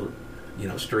you know,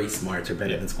 street smarts are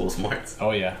better than school smarts.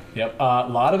 Oh, yeah. Yep. A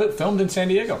lot of it filmed in San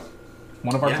Diego.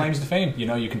 One of our Yeah. claims to fame.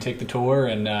 You can take the tour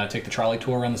and take the trolley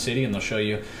tour around the city, and they'll show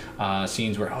you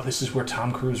scenes where, this is where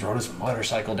Tom Cruise rode his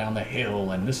motorcycle down the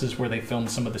hill, and this is where they filmed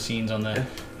some of the scenes on the...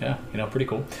 Yeah, pretty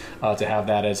cool. To have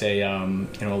that as a,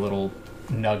 a little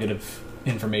nugget of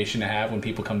information to have when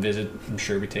people come visit. I'm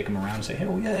sure we take them around and say, hey,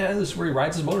 this is where he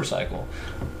rides his motorcycle.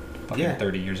 Fucking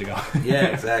 30 years ago. Yeah,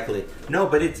 exactly. No,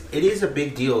 but it is a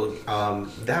big deal.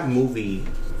 That movie,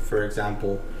 for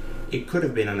example, it could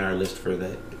have been on our list for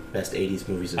the best 80s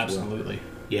movies as well. Absolutely.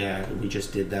 Yeah, we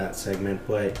just did that segment,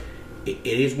 but it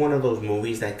is one of those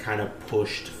movies that kind of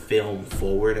pushed film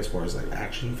forward as far as like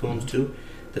action films too.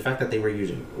 The fact that they were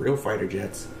using real fighter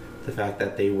jets, the fact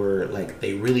that they were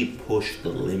they really pushed the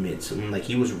limits. Like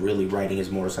he was really riding his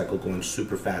motorcycle going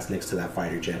super fast next to that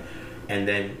fighter jet. And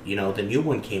then, the new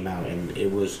one came out and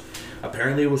it was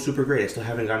super great. I still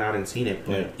haven't gone out and seen it,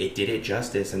 but it did it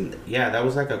justice. And yeah, that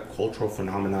was like a cultural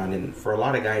phenomenon. And for a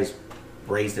lot of guys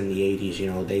raised in the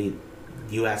 80s,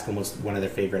 you ask them what's one of their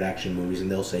favorite action movies and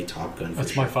they'll say Top Gun.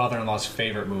 That's my father-in-law's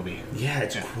favorite movie. Yeah,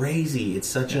 it's crazy. It's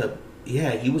such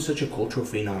he was such a cultural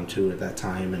phenom too at that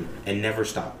time and never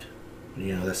stopped.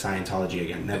 The Scientology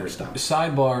again, never stopped.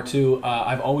 Sidebar too,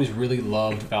 I've always really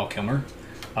loved Val Kilmer.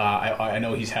 I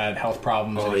know he's had health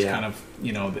problems and he's kind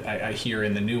of, I hear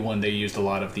in the new one they used a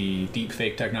lot of the deep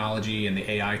fake technology and the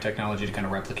AI technology to kind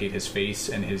of replicate his face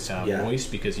and his voice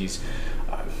because he's,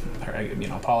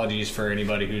 apologies for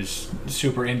anybody who's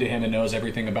super into him and knows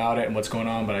everything about it and what's going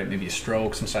on, but maybe a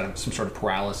stroke, some sort of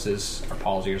paralysis or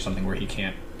palsy or something where he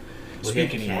can't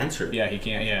speak anymore. Cancer. Yeah, he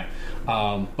can't, yeah.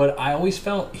 But I always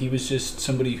felt he was just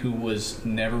somebody who was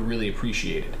never really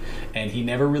appreciated. And he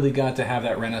never really got to have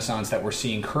that renaissance that we're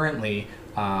seeing currently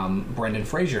Brendan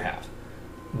Fraser have.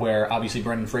 Where obviously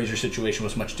Brendan Fraser's situation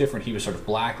was much different. He was sort of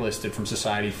blacklisted from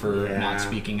society for not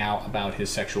speaking out about his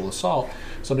sexual assault.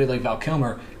 Somebody like Val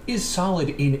Kilmer is solid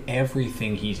in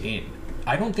everything he's in.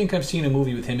 I don't think I've seen a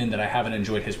movie with him in that I haven't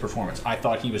enjoyed his performance. I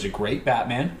thought he was a great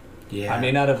Batman. Yeah. I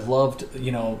may not have loved,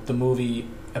 the movie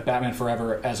Batman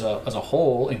Forever as a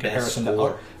whole in comparison to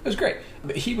it was great.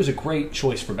 But he was a great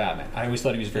choice for Batman. I always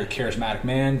thought he was a very charismatic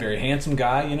man, very handsome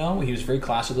guy, He was a very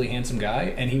classically handsome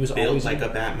guy and he was built always like a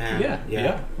Batman.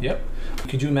 Yep.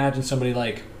 Could you imagine somebody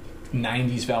like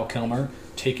 90s Val Kilmer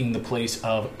taking the place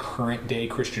of current day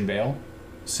Christian Bale?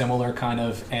 Similar kind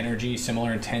of energy,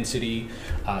 similar intensity,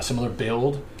 similar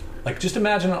build. Just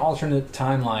imagine an alternate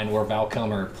timeline where Val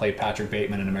Kilmer played Patrick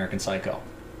Bateman in American Psycho.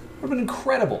 It would have been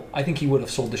incredible. I think he would have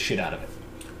sold the shit out of it.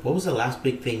 What was the last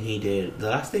big thing he did? The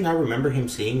last thing I remember him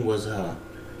seeing was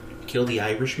Kill the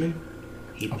Irishman.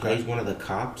 He plays one of the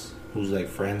cops who's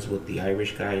friends with the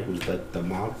Irish guy who's the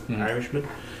mob Irishman.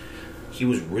 He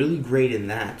was really great in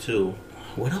that too.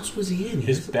 What else was he in?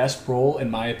 His best role,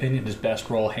 in my opinion,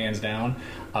 hands down,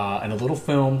 in a little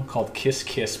film called Kiss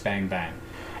Kiss Bang Bang.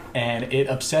 And it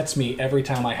upsets me every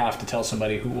time I have to tell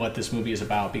somebody what this movie is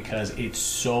about because it's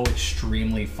so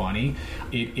extremely funny.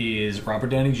 It is Robert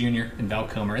Downey Jr. and Val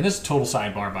Kilmer. And this is a total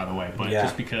sidebar, by the way, but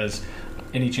just because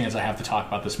any chance I have to talk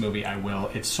about this movie, I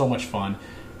will. It's so much fun.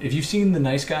 If you've seen The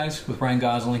Nice Guys with Ryan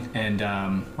Gosling and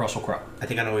Russell Crowe. I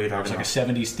think I know what you're talking about. It's like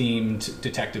a 70s themed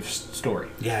detective story.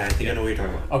 Yeah, I think I know what you're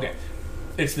talking about. Okay.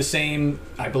 It's the same,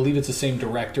 I believe it's the same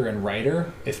director and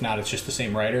writer. If not, it's just the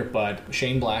same writer. But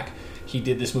Shane Black, he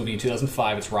did this movie in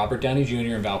 2005. It's Robert Downey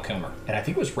Jr. and Val Kilmer. And I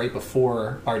think it was right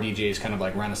before RDJ's kind of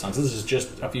like renaissance. This is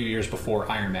just a few years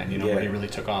before Iron Man, where he really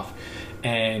took off.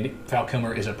 And Val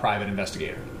Kilmer is a private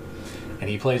investigator. And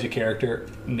he plays a character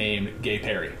named Gay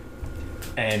Perry.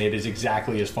 And it is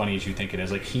exactly as funny as you think it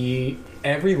is. Like,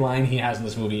 every line he has in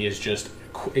this movie is just...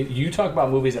 You talk about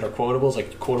movies that are quotables,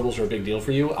 like quotables are a big deal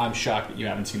for you. I'm shocked that you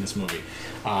haven't seen this movie.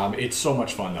 It's so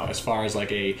much fun, though, as far as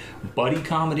like a buddy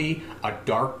comedy, a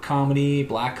dark comedy,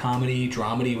 black comedy,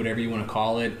 dramedy, whatever you want to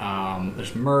call it.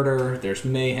 There's murder, there's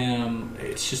mayhem.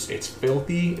 It's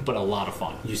filthy, but a lot of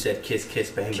fun. You said Kiss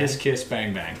Kiss Bang Bang? Kiss Kiss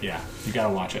Bang Bang, yeah. You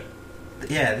gotta watch it.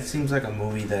 Yeah, this seems like a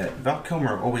movie that Val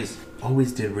Kilmer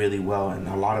always did really well in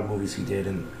a lot of movies he did.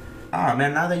 And,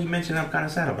 man, now that you mention it, I'm kind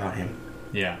of sad about him.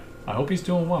 Yeah. I hope he's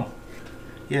doing well.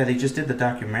 Yeah, they just did the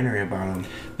documentary about him.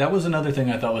 That was another thing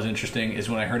I thought was interesting, is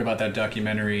when I heard about that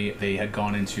documentary, they had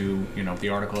gone into, the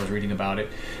article I was reading about it,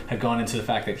 had gone into the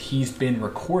fact that he's been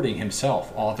recording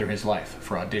himself all through his life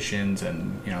for auditions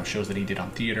and, shows that he did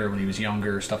on theater when he was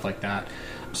younger, stuff like that.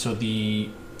 So the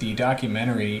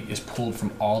documentary is pulled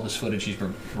from all this footage he's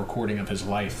been recording of his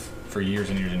life for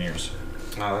years and years and years.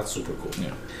 Oh, that's super cool.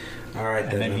 Yeah. All right.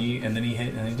 And then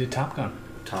he did Top Gun.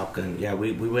 Top Gun. Yeah,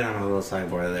 we went on a little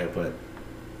sidebar there, but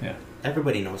yeah,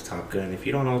 everybody knows Top Gun. If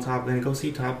you don't know Top Gun, go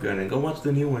see Top Gun and go watch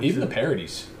the new one. Even the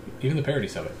parodies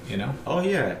of it, Oh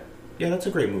yeah, that's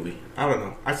a great movie. I don't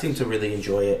know. I seem to really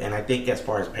enjoy it, and I think as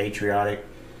far as patriotic,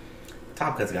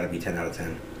 Top Gun's got to be 10 out of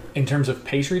 10. In terms of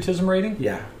patriotism rating,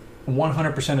 yeah,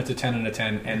 100% it's a 10 out of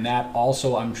 10, and that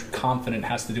also I'm confident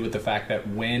has to do with the fact that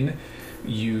when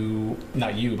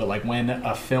when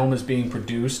a film is being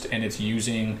produced and it's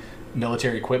using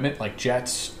military equipment like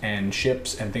jets and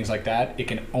ships and things like that, it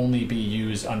can only be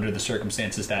used under the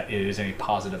circumstances that it is in a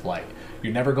positive light.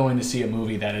 You're never going to see a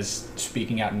movie that is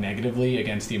speaking out negatively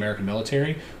against the American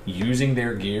military using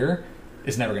their gear.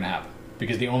 Is never going to happen,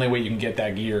 because the only way you can get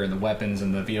that gear and the weapons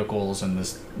and the vehicles and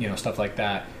this stuff like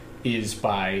that is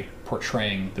by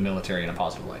portraying the military in a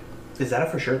positive light. Is that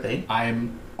a for sure thing?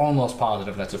 I'm almost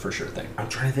positive that's a for sure thing. I'm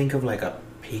trying to think of like a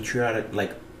patriotic,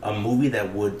 like a movie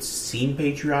that would seem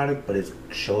patriotic, but it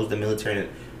shows the military in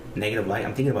a negative light.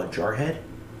 I'm thinking about Jarhead.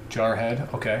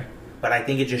 Jarhead, okay. But I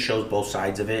think it just shows both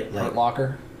sides of it. Like Hurt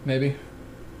Locker, maybe.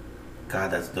 God,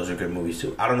 those are good movies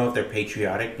too. I don't know if they're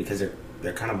patriotic because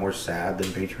they're kind of more sad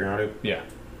than patriotic. Yeah.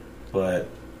 But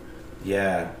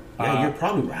yeah, you're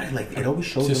probably right. Like it always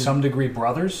shows to some degree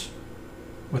Brothers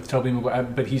with Tobey Maguire,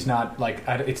 but he's not like,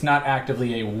 it's not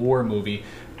actively a war movie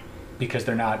because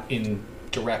they're not in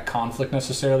direct conflict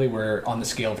necessarily, where on the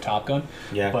scale of Top Gun.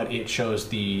 Yeah. But it shows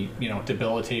the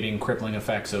debilitating, crippling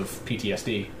effects of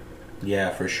PTSD. Yeah,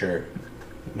 for sure.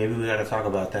 Maybe we got to talk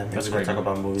about that. Maybe we got to talk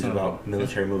about movies, about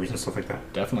military movies and stuff like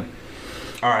that. Definitely.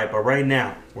 All right, but right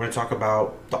now we're going to talk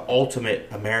about the ultimate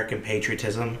American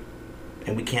patriotism,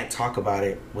 and we can't talk about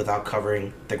it without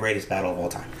covering the greatest battle of all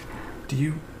time.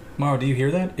 Mauro, do you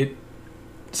hear that? It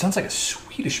sounds like a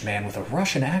Swedish man with a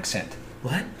Russian accent.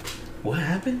 What? What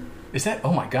happened? Is that?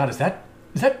 Oh my God! Is that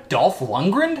Dolph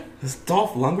Lundgren? Is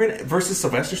Dolph Lundgren versus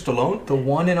Sylvester Stallone? The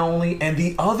one and only, and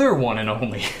the other one and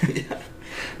only. Yeah.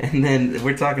 And then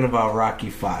we're talking about Rocky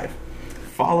V.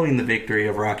 Following the victory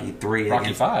of Rocky III.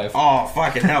 Rocky V? Oh,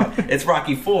 fucking hell. It's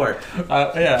Rocky IV.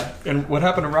 Yeah. And what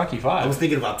happened to Rocky V? I was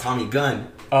thinking about Tommy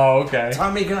Gunn. Oh, okay.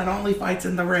 Tommy Gunn only fights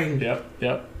in the ring.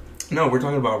 Yep. No, we're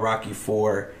talking about Rocky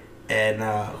IV. And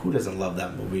who doesn't love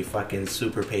that movie? Fucking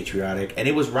super patriotic. And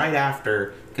it was right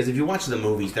after, because if you watch the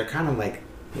movies, they're kind of like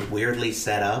weirdly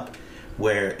set up.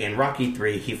 Where in Rocky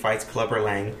III, he fights Clubber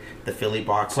Lang, the Philly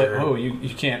boxer.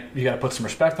 You can't. You got to put some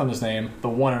respect on his name. The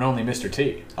one and only Mr.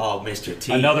 T. Oh, Mr.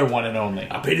 T. Another one and only.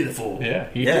 I pity the fool.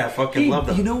 Yeah. I fucking love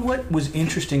them. You know what was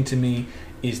interesting to me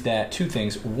is that two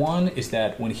things. One is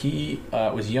that when he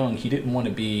was young, he didn't want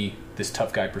to be this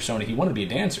tough guy persona. He wanted to be a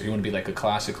dancer. He wanted to be like a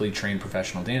classically trained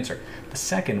professional dancer. The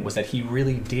second was that he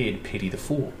really did pity the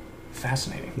fool.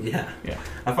 Fascinating. Yeah.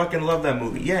 I fucking love that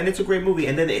movie. Yeah, and it's a great movie.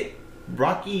 And then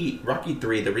Rocky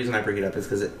III, the reason I bring it up is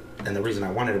and the reason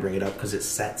I wanted to bring it up because it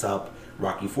sets up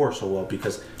Rocky IV so well,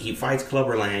 because he fights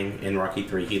Clubber Lang in Rocky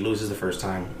III. He loses the first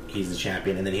time. He's the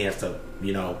champion, and then he has to,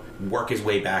 work his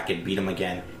way back and beat him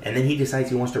again. And then he decides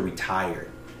he wants to retire.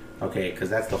 Okay, because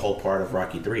that's the whole part of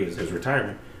Rocky III is his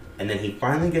retirement. And then he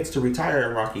finally gets to retire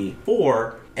in Rocky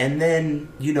IV, and then,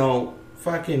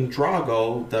 fucking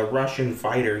Drago, the Russian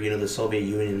fighter, the Soviet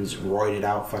Union's roided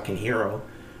out fucking hero,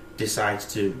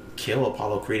 decides to kill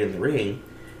Apollo Creed in the ring,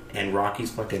 and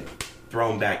Rocky's fucking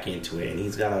thrown back into it, and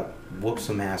he's got to whoop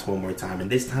some ass one more time,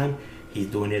 and this time He's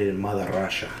doing it in Mother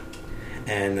Russia.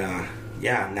 And,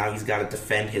 now he's got to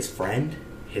defend his friend,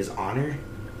 his honor,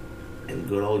 and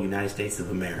good old United States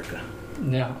of America.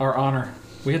 Yeah, our honor.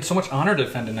 We had so much honor to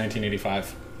defend in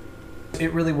 1985.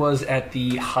 It really was at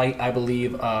the height, I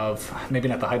believe, of, maybe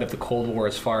not the height of the Cold War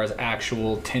as far as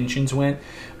actual tensions went,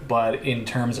 but in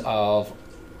terms of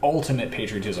ultimate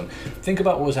patriotism. Think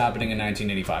about what was happening in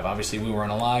 1985. Obviously, we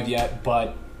weren't alive yet,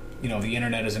 but the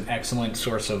internet is an excellent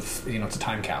source of, it's a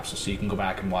time capsule, so you can go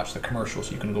back and watch the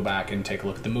commercials, you can go back and take a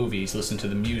look at the movies, listen to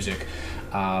the music,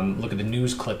 look at the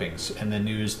news clippings and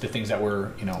the things that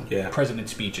were, president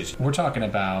speeches. We're talking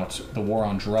about the war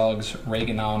on drugs,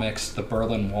 Reaganomics, the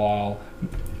Berlin Wall,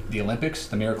 the Olympics,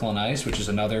 The Miracle on Ice, which is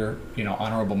another,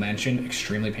 honorable mention,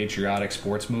 extremely patriotic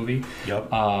sports movie. Yep.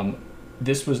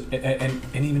 This was, and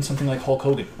even something like Hulk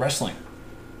Hogan, wrestling.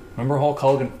 Remember Hulk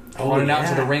Hogan running out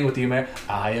into the ring with the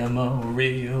I am a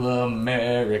real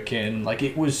American. Like,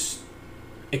 it was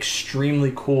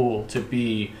extremely cool to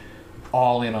be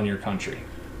all in on your country.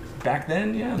 Back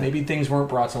then, maybe things weren't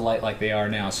brought to light like they are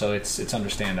now, so it's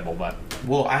understandable. But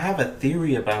well, I have a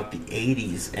theory about the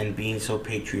 80s and being so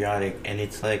patriotic, and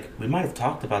it's like, we might have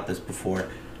talked about this before,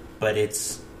 but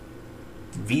it's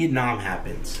Vietnam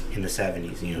happens in the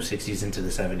 70s, 60s into the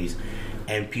 70s,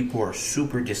 and people are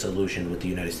super disillusioned with the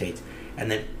United States. And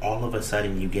then all of a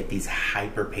sudden you get these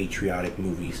hyper-patriotic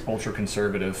movies.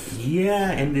 Ultra-conservative.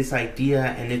 Yeah, and this idea,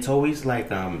 and it's always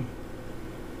like,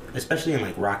 especially in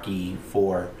like Rocky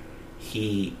 4,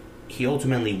 he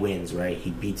ultimately wins, right?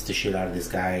 He beats the shit out of this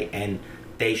guy, and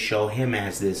they show him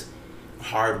as this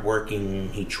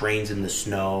hard-working, he trains in the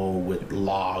snow with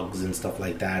logs and stuff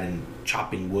like that, and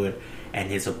chopping wood. And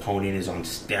his opponent is on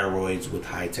steroids with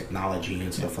high technology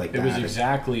and stuff like that. It was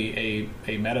exactly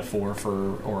a metaphor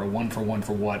for, or a one-for-one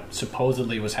for what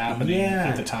supposedly was happening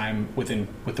at the time with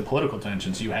the political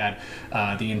tensions. You had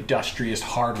the industrious,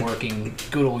 hardworking,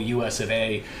 good old US of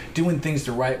A doing things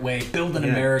the right way, building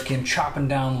American, chopping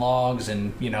down logs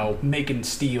and, making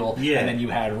steel. Yeah. And then you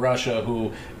had Russia,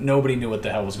 who nobody knew what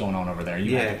the hell was going on over there.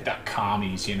 You had the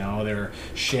commies, they're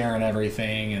sharing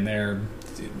everything and they're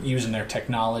using their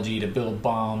technology to build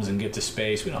bombs and get to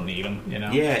space. We don't need them,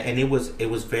 Yeah, and it was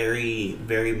very,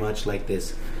 very much like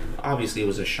this. Obviously, it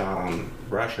was a shot on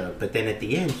Russia, but then at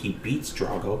the end, he beats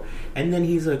Drago, and then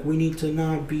he's like, we need to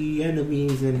not be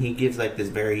enemies, and he gives like this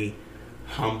very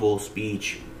humble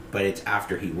speech, but it's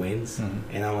after he wins.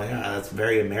 Mm-hmm. And I'm like, that's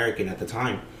very American at the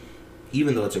time.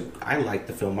 Even though I like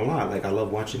the film a lot. Like, I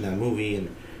love watching that movie,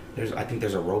 and I think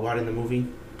there's a robot in the movie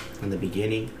in the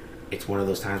beginning. It's one of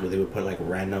those times where they would put like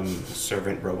random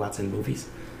servant robots in movies.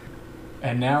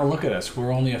 And now look at us.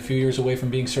 We're only a few years away from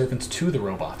being servants to the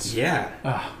robots. Yeah.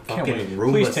 Can't wait.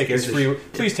 Please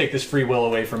take this free will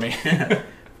away from me.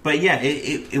 But yeah,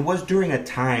 it was during a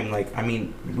time, like, I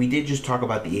mean, we did just talk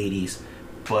about the 80s,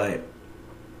 but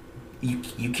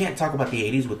you can't talk about the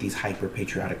 80s with these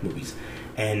hyper-patriotic movies.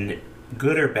 And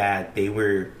good or bad,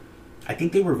 I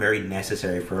think they were very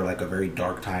necessary for like a very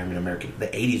dark time in America. The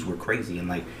 80s were crazy, and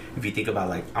like, if you think about,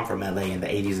 like, I'm from LA, and the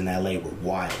 80s in LA were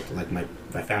wild. Like, my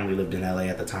family lived in LA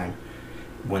at the time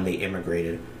when they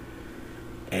immigrated,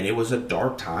 and it was a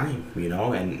dark time,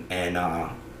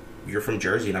 and you're from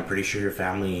Jersey, and I'm pretty sure your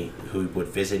family who would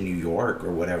visit New York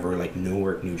or whatever, like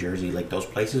Newark, New Jersey, like those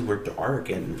places were dark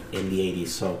in the 80s.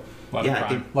 So a lot of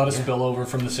crime. A lot of spillover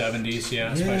from the 70s,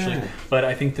 especially. Yeah. But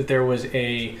I think that there was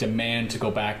a demand to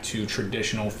go back to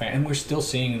traditional, and we're still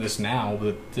seeing this now,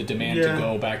 the demand to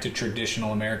go back to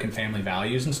traditional American family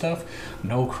values and stuff.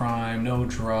 No crime, no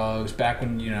drugs. Back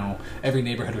when, every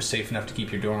neighborhood was safe enough to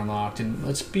keep your door unlocked. And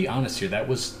let's be honest here,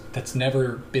 that's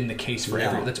never been the case for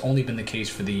everyone. That's only been the case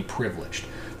for the privileged.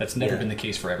 That's never been the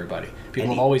case for everybody. People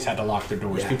have always had to lock their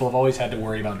doors. People have always had to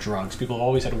worry about drugs. People have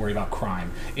always had to worry about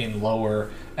crime in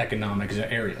lower economic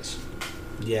areas.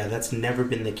 Yeah, that's never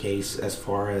been the case as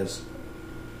far as,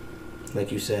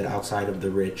 like you said, outside of the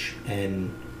rich.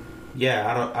 And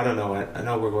I don't know. I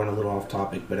know we're going a little off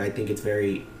topic, but I think it's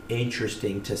very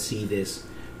interesting to see this.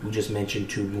 We just mentioned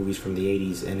 2 movies from the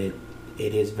 80s, and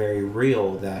it is very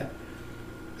real that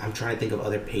I'm trying to think of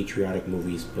other patriotic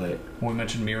movies, but we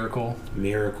mentioned Miracle.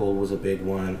 Miracle was a big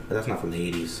one, but that's not from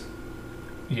the 80s.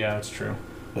 Yeah, that's true.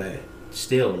 But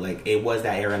still, like, it was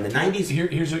that era in the 90s.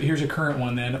 Here's a current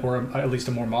one then, or at least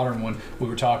a more modern one. We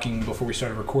were talking before we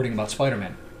started recording about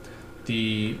Spider-Man.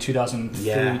 The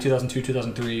 2002,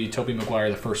 2003, Tobey Maguire,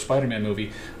 the first Spider-Man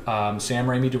movie. Sam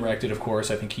Raimi directed, of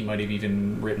course. I think he might have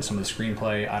even written some of the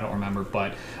screenplay. I don't remember,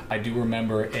 but I do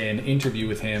remember an interview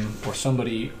with him or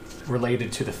somebody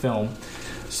related to the film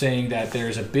saying that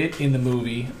there's a bit in the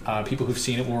movie, people who've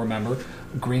seen it will remember,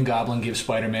 Green Goblin gives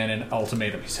Spider-Man an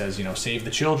ultimatum. He says, you know, save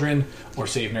the children or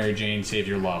save Mary Jane, save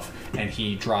your love. And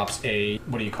he drops a,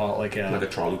 what do you call it, like a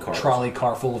trolley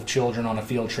car full of children on a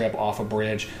field trip off a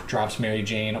bridge, drops Mary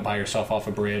Jane by herself off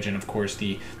a bridge, and of course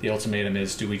the ultimatum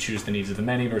is, do we choose the needs of the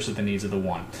many versus the needs of the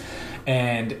one?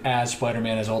 And as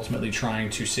Spider-Man is ultimately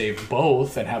trying to save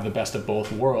both and have the best of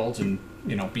both worlds and,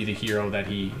 you know, be the hero that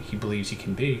he believes he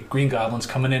can be, Green Goblin's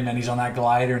coming in and he's on that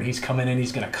glider and he's coming in,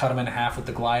 he's going to cut him in half with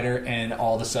the glider, and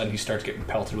all of a sudden he starts getting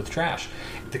pelted with trash.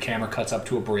 The camera cuts up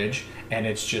to a bridge and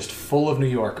it's just full of New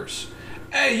Yorkers.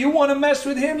 Hey, you want to mess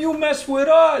with him? You mess with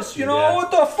us. You know, what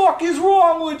the fuck is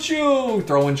wrong with you?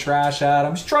 Throwing trash at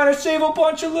him. He's trying to save a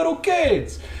bunch of little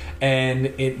kids. And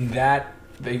in that,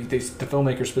 the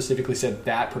filmmaker specifically said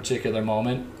that particular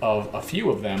moment of a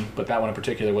few of them, but that one in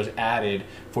particular was added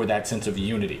for that sense of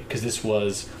unity. Because this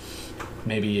was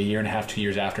maybe a year and a half, 2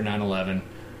 years after 9/11,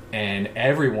 and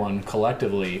everyone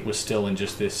collectively was still in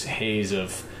just this haze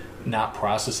of not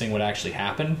processing what actually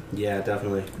happened. Yeah,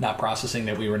 definitely. Not processing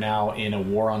that we were now in a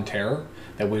war on terror,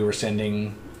 that we were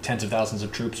sending tens of thousands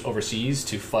of troops overseas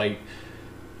to fight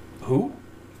who?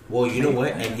 Well, you know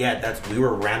what? And yeah, we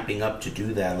were ramping up to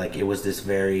do that. Like, it was this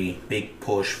very big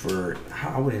push for,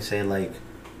 I wouldn't say like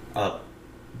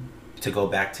to go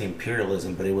back to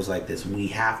imperialism, but it was like this, we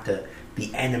have to,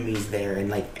 the enemy's there. And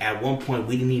like, at one point,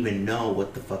 we didn't even know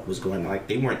what the fuck was going on. Like,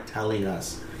 they weren't telling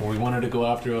us. Well, we wanted to go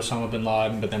after Osama bin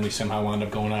Laden, but then we somehow wound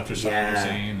up going after Saddam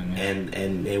Hussein.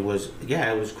 And it was,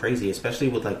 it was crazy, especially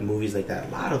with like movies like that.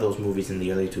 A lot of those movies in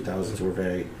the early 2000s were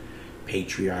very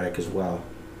patriotic as well.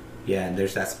 Yeah, and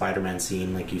there's that Spider-Man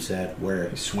scene, like you said, where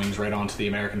he swings right onto the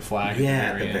American flag.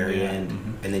 At the very end.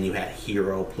 Mm-hmm. And then you had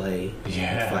Hero play.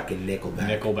 Yeah. Fucking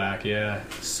Nickelback. Nickelback, yeah.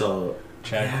 So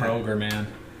Chad Kroeger, man,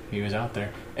 he was out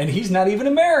there, and he's not even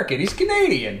American; he's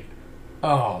Canadian.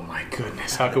 Oh my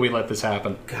goodness, how could we let this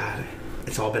happen? God,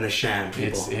 it's all been a sham,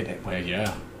 people. Well,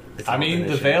 yeah. I mean,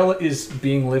 the veil is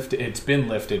being lifted. It's been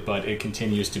lifted, but it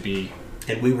continues to be.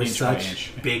 And we were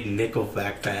such big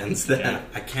Nickelback fans that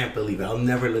I can't believe it. I'll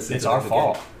never listen to it. It's our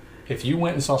fault. If you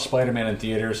went and saw Spider-Man in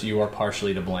theaters, you are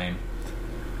partially to blame.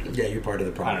 Yeah, you're part of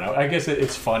the problem. I don't know. I guess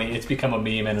it's funny. It's become a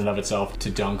meme in and of itself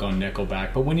to dunk on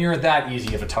Nickelback. But when you're that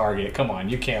easy of a target, come on,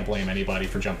 you can't blame anybody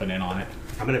for jumping in on it.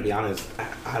 I'm gonna be honest.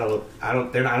 I don't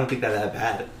think they're that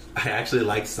bad. I actually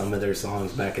liked some of their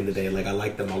songs back in the day. Like, I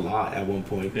liked them a lot at one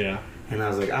point. Yeah. And I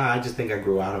was like, I just think I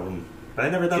grew out of them. But I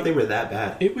never thought they were that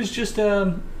bad. It was just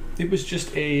an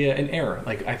error.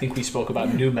 Like, I think we spoke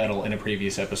about nu metal in a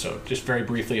previous episode, just very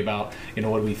briefly about, you know,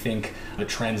 what do we think the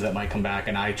trends that might come back.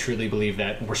 And I truly believe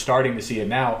that we're starting to see it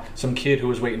now. Some kid who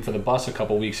was waiting for the bus a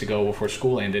couple weeks ago before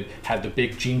school ended had the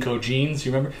big Jinko jeans.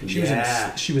 You remember? She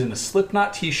was in a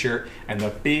Slipknot t-shirt and the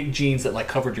big jeans that like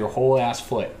covered your whole ass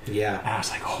foot. Yeah. And I was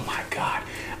like, oh my god,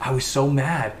 I was so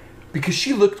mad because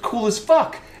she looked cool as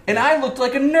fuck and I looked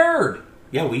like a nerd.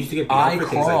 Yeah, we used to get beat up for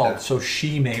things like that. So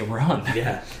she may run.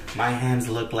 Yeah, my hands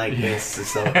look like this,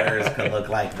 so hers could look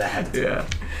like that. Yeah,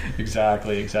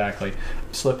 exactly.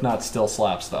 Slipknot still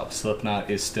slaps, though. Slipknot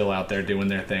is still out there doing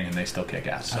their thing, and they still kick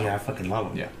ass. So. Oh, yeah, I fucking love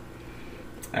them.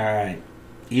 Yeah. All right.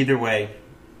 Either way,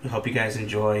 we hope you guys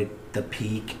enjoyed the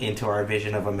peek into our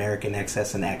vision of American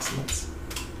excess and excellence.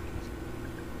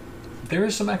 There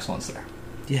is some excellence there.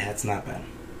 Yeah, it's not bad.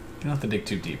 You don't have to dig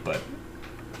too deep, but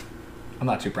I'm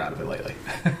not too proud of it lately.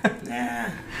 Nah.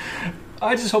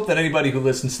 I just hope that anybody who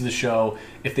listens to the show,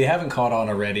 if they haven't caught on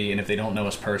already, and if they don't know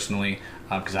us personally,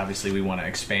 because obviously we want to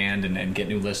expand and get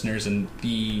new listeners, and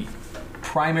the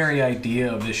primary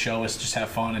idea of this show is just have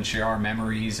fun and share our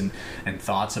memories and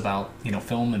thoughts about, you know,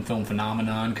 film and film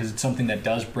phenomenon, because it's something that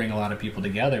does bring a lot of people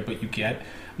together. But you get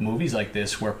movies like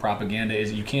this where propaganda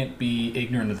is, you can't be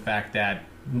ignorant of the fact that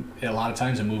a lot of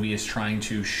times a movie is trying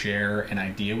to share an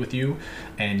idea with you,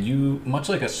 and you, much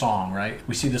like a song, right?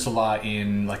 We see this a lot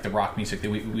in like the rock music that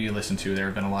we listen to. There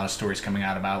have been a lot of stories coming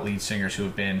out about lead singers who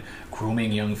have been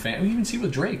grooming young fans. We even see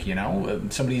with Drake, you know,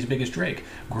 somebody as big as Drake,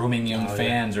 grooming young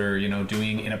fans, or, you know,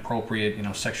 doing inappropriate, you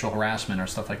know, sexual harassment or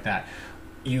stuff like that.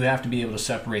 You have to be able to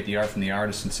separate the art from the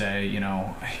artist and say, you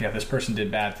know, yeah, this person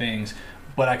did bad things,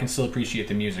 but I can still appreciate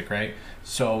the music, right?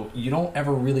 So you don't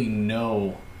ever really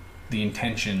know the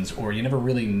intentions, or you never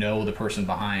really know the person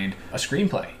behind a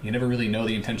screenplay. You never really know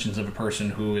the intentions of a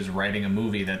person who is writing a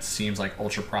movie that seems like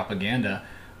ultra propaganda,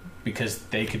 because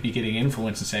they could be getting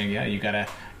influence and saying, yeah, you gotta,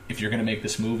 if you're gonna make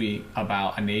this movie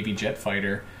about a Navy jet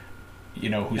fighter, you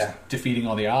know, who's defeating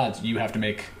all the odds, you have to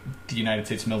make the United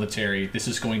States military, this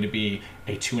is going to be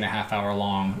a 2.5 hour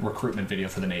long recruitment video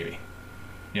for the Navy,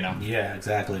 you know? Yeah,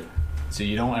 exactly. So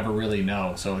you don't ever really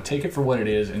know. So take it for what it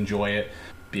is, enjoy it,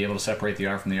 be able to separate the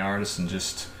art from the artist, and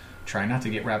just try not to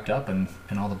get wrapped up in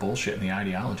all the bullshit and the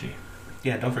ideology.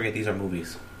 Yeah, don't forget these are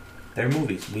movies. They're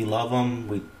movies. We love them.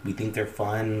 We think they're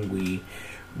fun.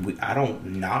 I don't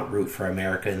not root for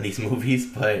America in these movies,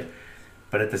 but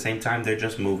at the same time, they're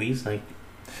just movies. Like,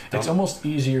 it's almost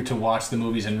easier to watch the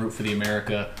movies and root for the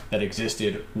America that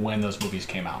existed when those movies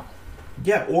came out.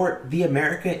 Yeah, or the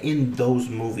America in those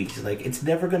movies. Like, it's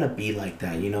never gonna be like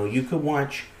that. You know, you could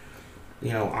watch,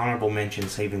 honorable mention,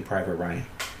 Saving Private Ryan.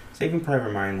 Saving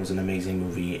Private Ryan was an amazing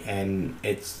movie, and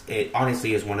it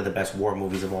honestly is one of the best war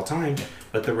movies of all time.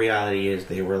 But the reality is,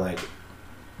 they were like,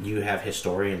 you have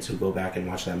historians who go back and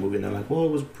watch that movie, and they're like, well,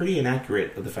 it was pretty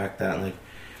inaccurate of the fact that, like,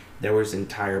 there was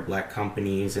entire black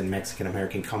companies and Mexican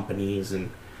American companies,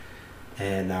 and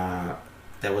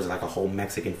there was like a whole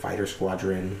Mexican fighter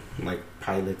squadron, like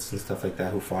pilots and stuff like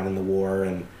that, who fought in the war.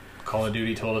 And Call of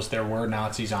Duty told us there were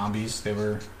Nazi zombies. They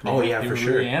were for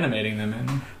sure, reanimating them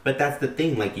in. But that's the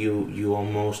thing, like, you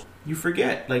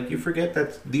forget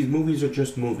that these movies are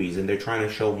just movies, and they're trying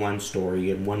to show one story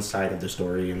and one side of the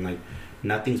story, and like,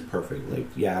 nothing's perfect. Like,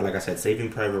 yeah, like I said,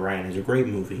 Saving Private Ryan is a great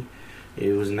movie.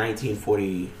 It was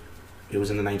 1940. It was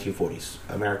in the 1940s.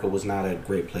 America was not a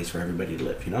great place for everybody to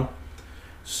live,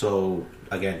 So,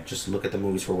 again, just look at the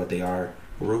movies for what they are.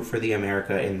 Root for the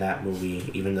America in that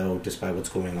movie, even though, despite what's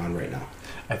going on right now.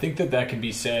 I think that can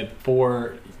be said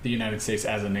for the United States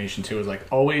as a nation, too, is like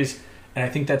always, and I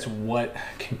think that's what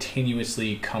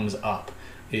continuously comes up,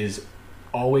 is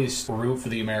always root for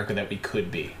the America that we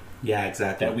could be. Yeah,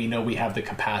 exactly. That we know we have the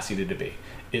capacity to be.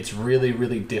 It's really,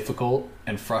 really difficult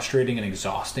and frustrating and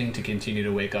exhausting to continue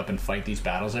to wake up and fight these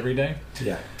battles every day.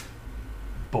 Yeah.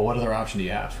 But what other option do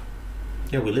you have?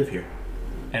 Yeah, we live here.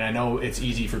 And I know it's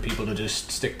easy for people to just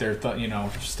stick their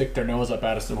nose up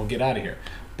at us and we'll get out of here.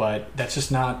 But that's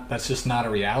just not a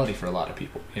reality for a lot of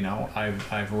people.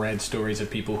 I've read stories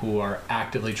of people who are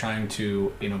actively trying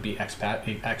to be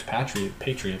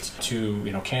expatriates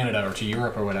to Canada or to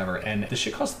Europe or whatever, and this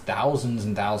shit costs thousands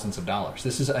and thousands of dollars.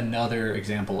 This is another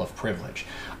example of privilege,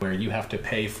 where you have to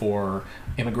pay for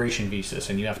immigration visas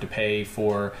and you have to pay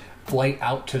for flight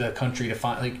out to the country to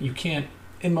find, like, you can't.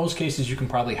 In most cases, you can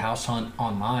probably house hunt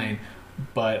online,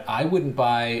 but I wouldn't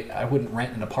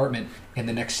rent an apartment in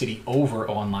the next city over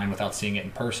online without seeing it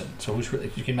in person. So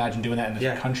you can imagine doing that in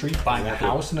this country, buying a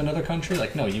house in another country?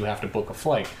 Like, no, you have to book a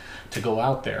flight to go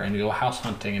out there and go house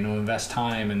hunting and to invest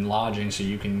time and lodging so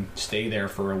you can stay there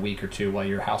for a week or two while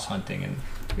you're house hunting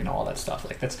and all that stuff.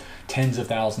 Like, that's tens of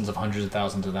thousands of hundreds of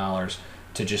thousands of dollars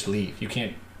to just leave. You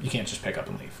can't just pick up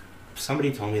and leave.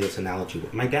 Somebody told me this analogy.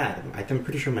 My dad, I'm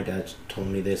pretty sure my dad told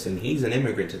me this, and he's an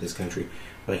immigrant to this country,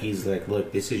 but he's like,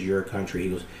 look, this is your country. He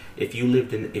goes, if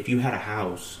you had a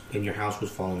house and your house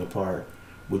was falling apart,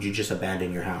 would you just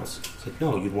abandon your house? It's like,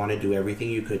 no, you'd want to do everything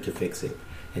you could to fix it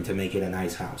and to make it a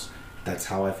nice house. That's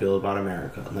how I feel about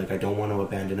America. Like, I don't want to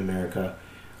abandon America.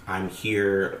 I'm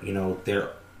here,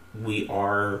 we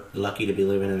are lucky to be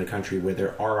living in a country where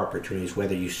there are opportunities,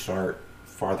 whether you start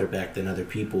farther back than other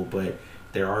people, but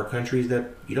there are countries that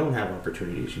you don't have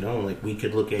opportunities, like, we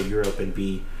could look at Europe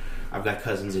and I've got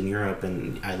cousins in Europe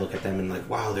and I look at them and like,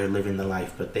 wow, they're living the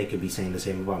life, but they could be saying the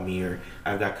same about me. Or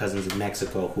I've got cousins in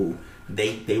Mexico who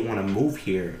they want to move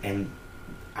here, and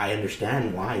I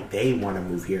understand why they want to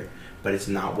move here, but it's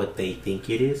not what they think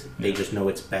it is. They just know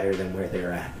it's better than where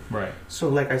they're at. Right. So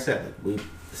like I said,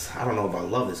 I don't know if I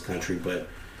love this country, but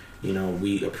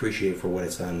we appreciate for what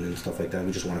it's done and stuff like that.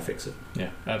 We just want to fix it.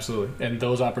 Yeah, absolutely. And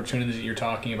those opportunities that you're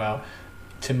talking about,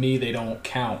 to me, they don't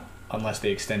count unless they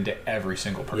extend to every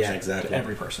single person. Yeah, exactly. To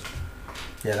every person.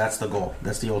 Yeah, that's the goal.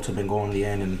 That's the ultimate goal in the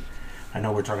end. And I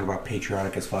know we're talking about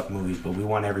patriotic as fuck movies, but we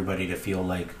want everybody to feel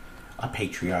like a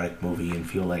patriotic movie and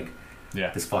feel like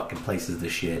this fucking place is the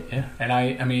shit. Yeah. And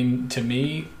I mean, to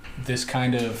me, this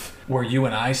kind of where you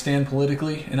and I stand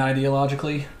politically and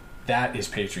ideologically, that is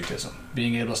patriotism.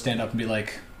 Being able to stand up and be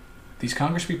like, these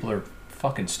Congress people are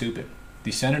fucking stupid.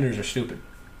 These senators are stupid.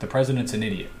 The president's an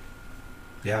idiot.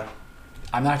 Yeah.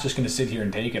 I'm not just going to sit here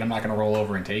and take it. I'm not going to roll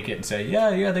over and take it and say,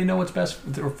 yeah, they know what's best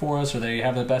for us, or they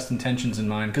have the best intentions in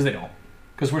mind, because they don't.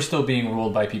 Because we're still being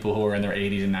ruled by people who are in their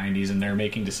 80s and 90s, and they're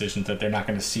making decisions that they're not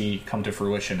going to see come to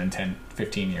fruition in 10,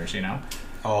 15 years,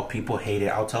 Oh, people hate it.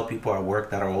 I'll tell people at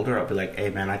work that are older, I'll be like, hey,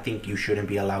 man, I think you shouldn't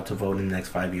be allowed to vote in the next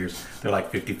 5 years. They're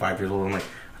like 55 years old. I'm like,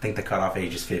 I think the cutoff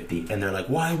age is 50. And they're like,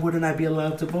 why wouldn't I be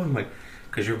allowed to vote? I'm like,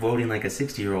 because you're voting like a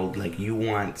 60-year-old. Like, you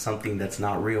want something that's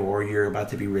not real, or you're about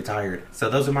to be retired. So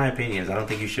those are my opinions. I don't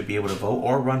think you should be able to vote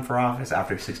or run for office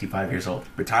after 65 years old.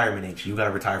 Retirement age. You got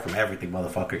to retire from everything,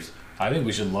 motherfuckers. I think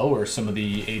we should lower some of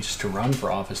the ages to run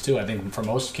for office, too. I think for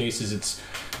most cases, it's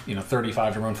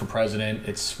 35 to run for president.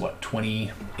 It's,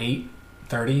 28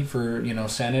 30 for,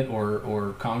 Senate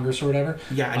or Congress or whatever.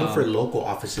 Yeah, I know for local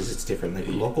offices it's different. Like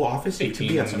local office, you could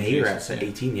be a mayor at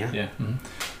 18, yeah. Yeah. Mm-hmm.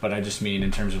 But I just mean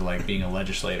in terms of like being a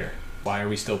legislator. Why are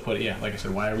we still putting, like I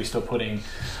said, why are we still putting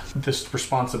this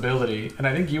responsibility? And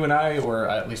I think you and I, or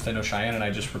at least I know Cheyenne and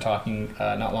I just were talking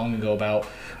not long ago about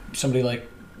somebody like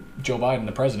Joe Biden,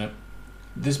 the president.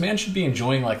 This man should be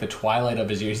enjoying like the twilight of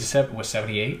his years. He was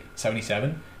 78,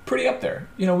 77? Pretty up there.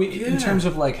 In terms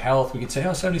of like health, we could say,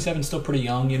 77 is still pretty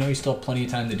young. You still have plenty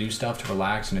of time to do stuff, to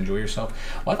relax and enjoy yourself.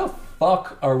 Why the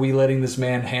fuck are we letting this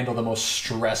man handle the most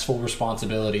stressful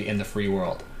responsibility in the free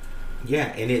world? Yeah,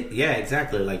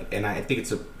 exactly. Like, and I think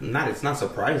it's not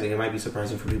surprising. It might be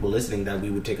surprising for people listening that we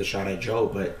would take a shot at Joe,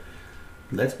 but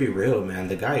let's be real, man.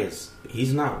 The guy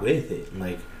he's not with it.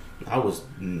 Like, I was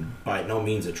by no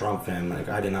means a Trump fan. Like,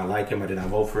 I did not like him. I did not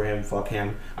vote for him. Fuck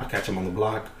him. I'll catch him on the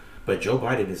block. But Joe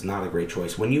Biden is not a great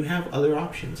choice when you have other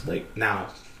options. Like, now,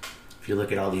 if you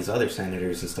look at all these other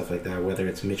senators and stuff like that, whether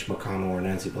it's Mitch McConnell or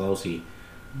Nancy Pelosi,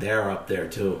 they're up there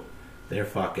too. They're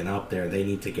fucking up there. They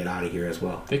need to get out of here as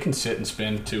well. They can sit and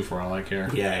spin too, for all I care.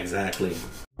 Yeah, exactly.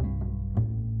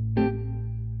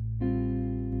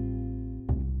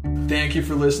 Thank you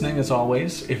for listening, as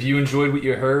always. If you enjoyed what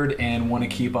you heard and want to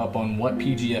keep up on what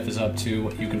PGF is up to,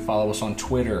 you can follow us on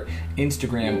Twitter,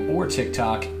 Instagram, or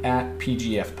TikTok at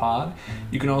PGFPod.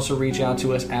 You can also reach out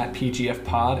to us at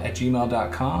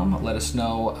pgfpod@gmail.com. Let us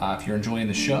know if you're enjoying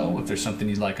the show, if there's something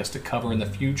you'd like us to cover in the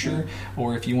future,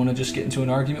 or if you want to just get into an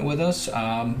argument with us.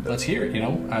 Let's hear it.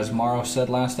 As Mauro said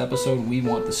last episode, we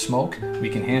want the smoke. We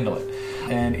can handle it.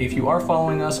 And if you are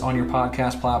following us on your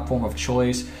podcast platform of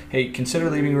choice, hey, consider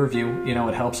leaving a review.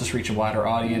 It helps us reach a wider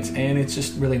audience, and it's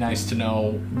just really nice to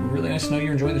know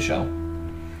you're enjoying the show.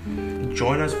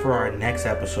 Join us for our next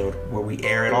episode where we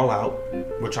air it all out.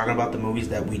 We're talking about the movies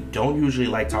that we don't usually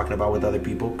like talking about with other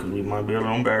people because we might be a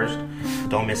little embarrassed.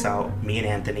 Don't miss out. Me and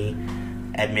Anthony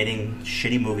admitting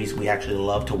shitty movies we actually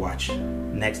love to watch.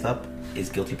 Next up is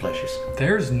Guilty Pleasures.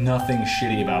 There's nothing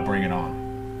shitty about Bring It On.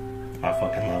 I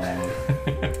fucking love that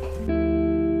movie.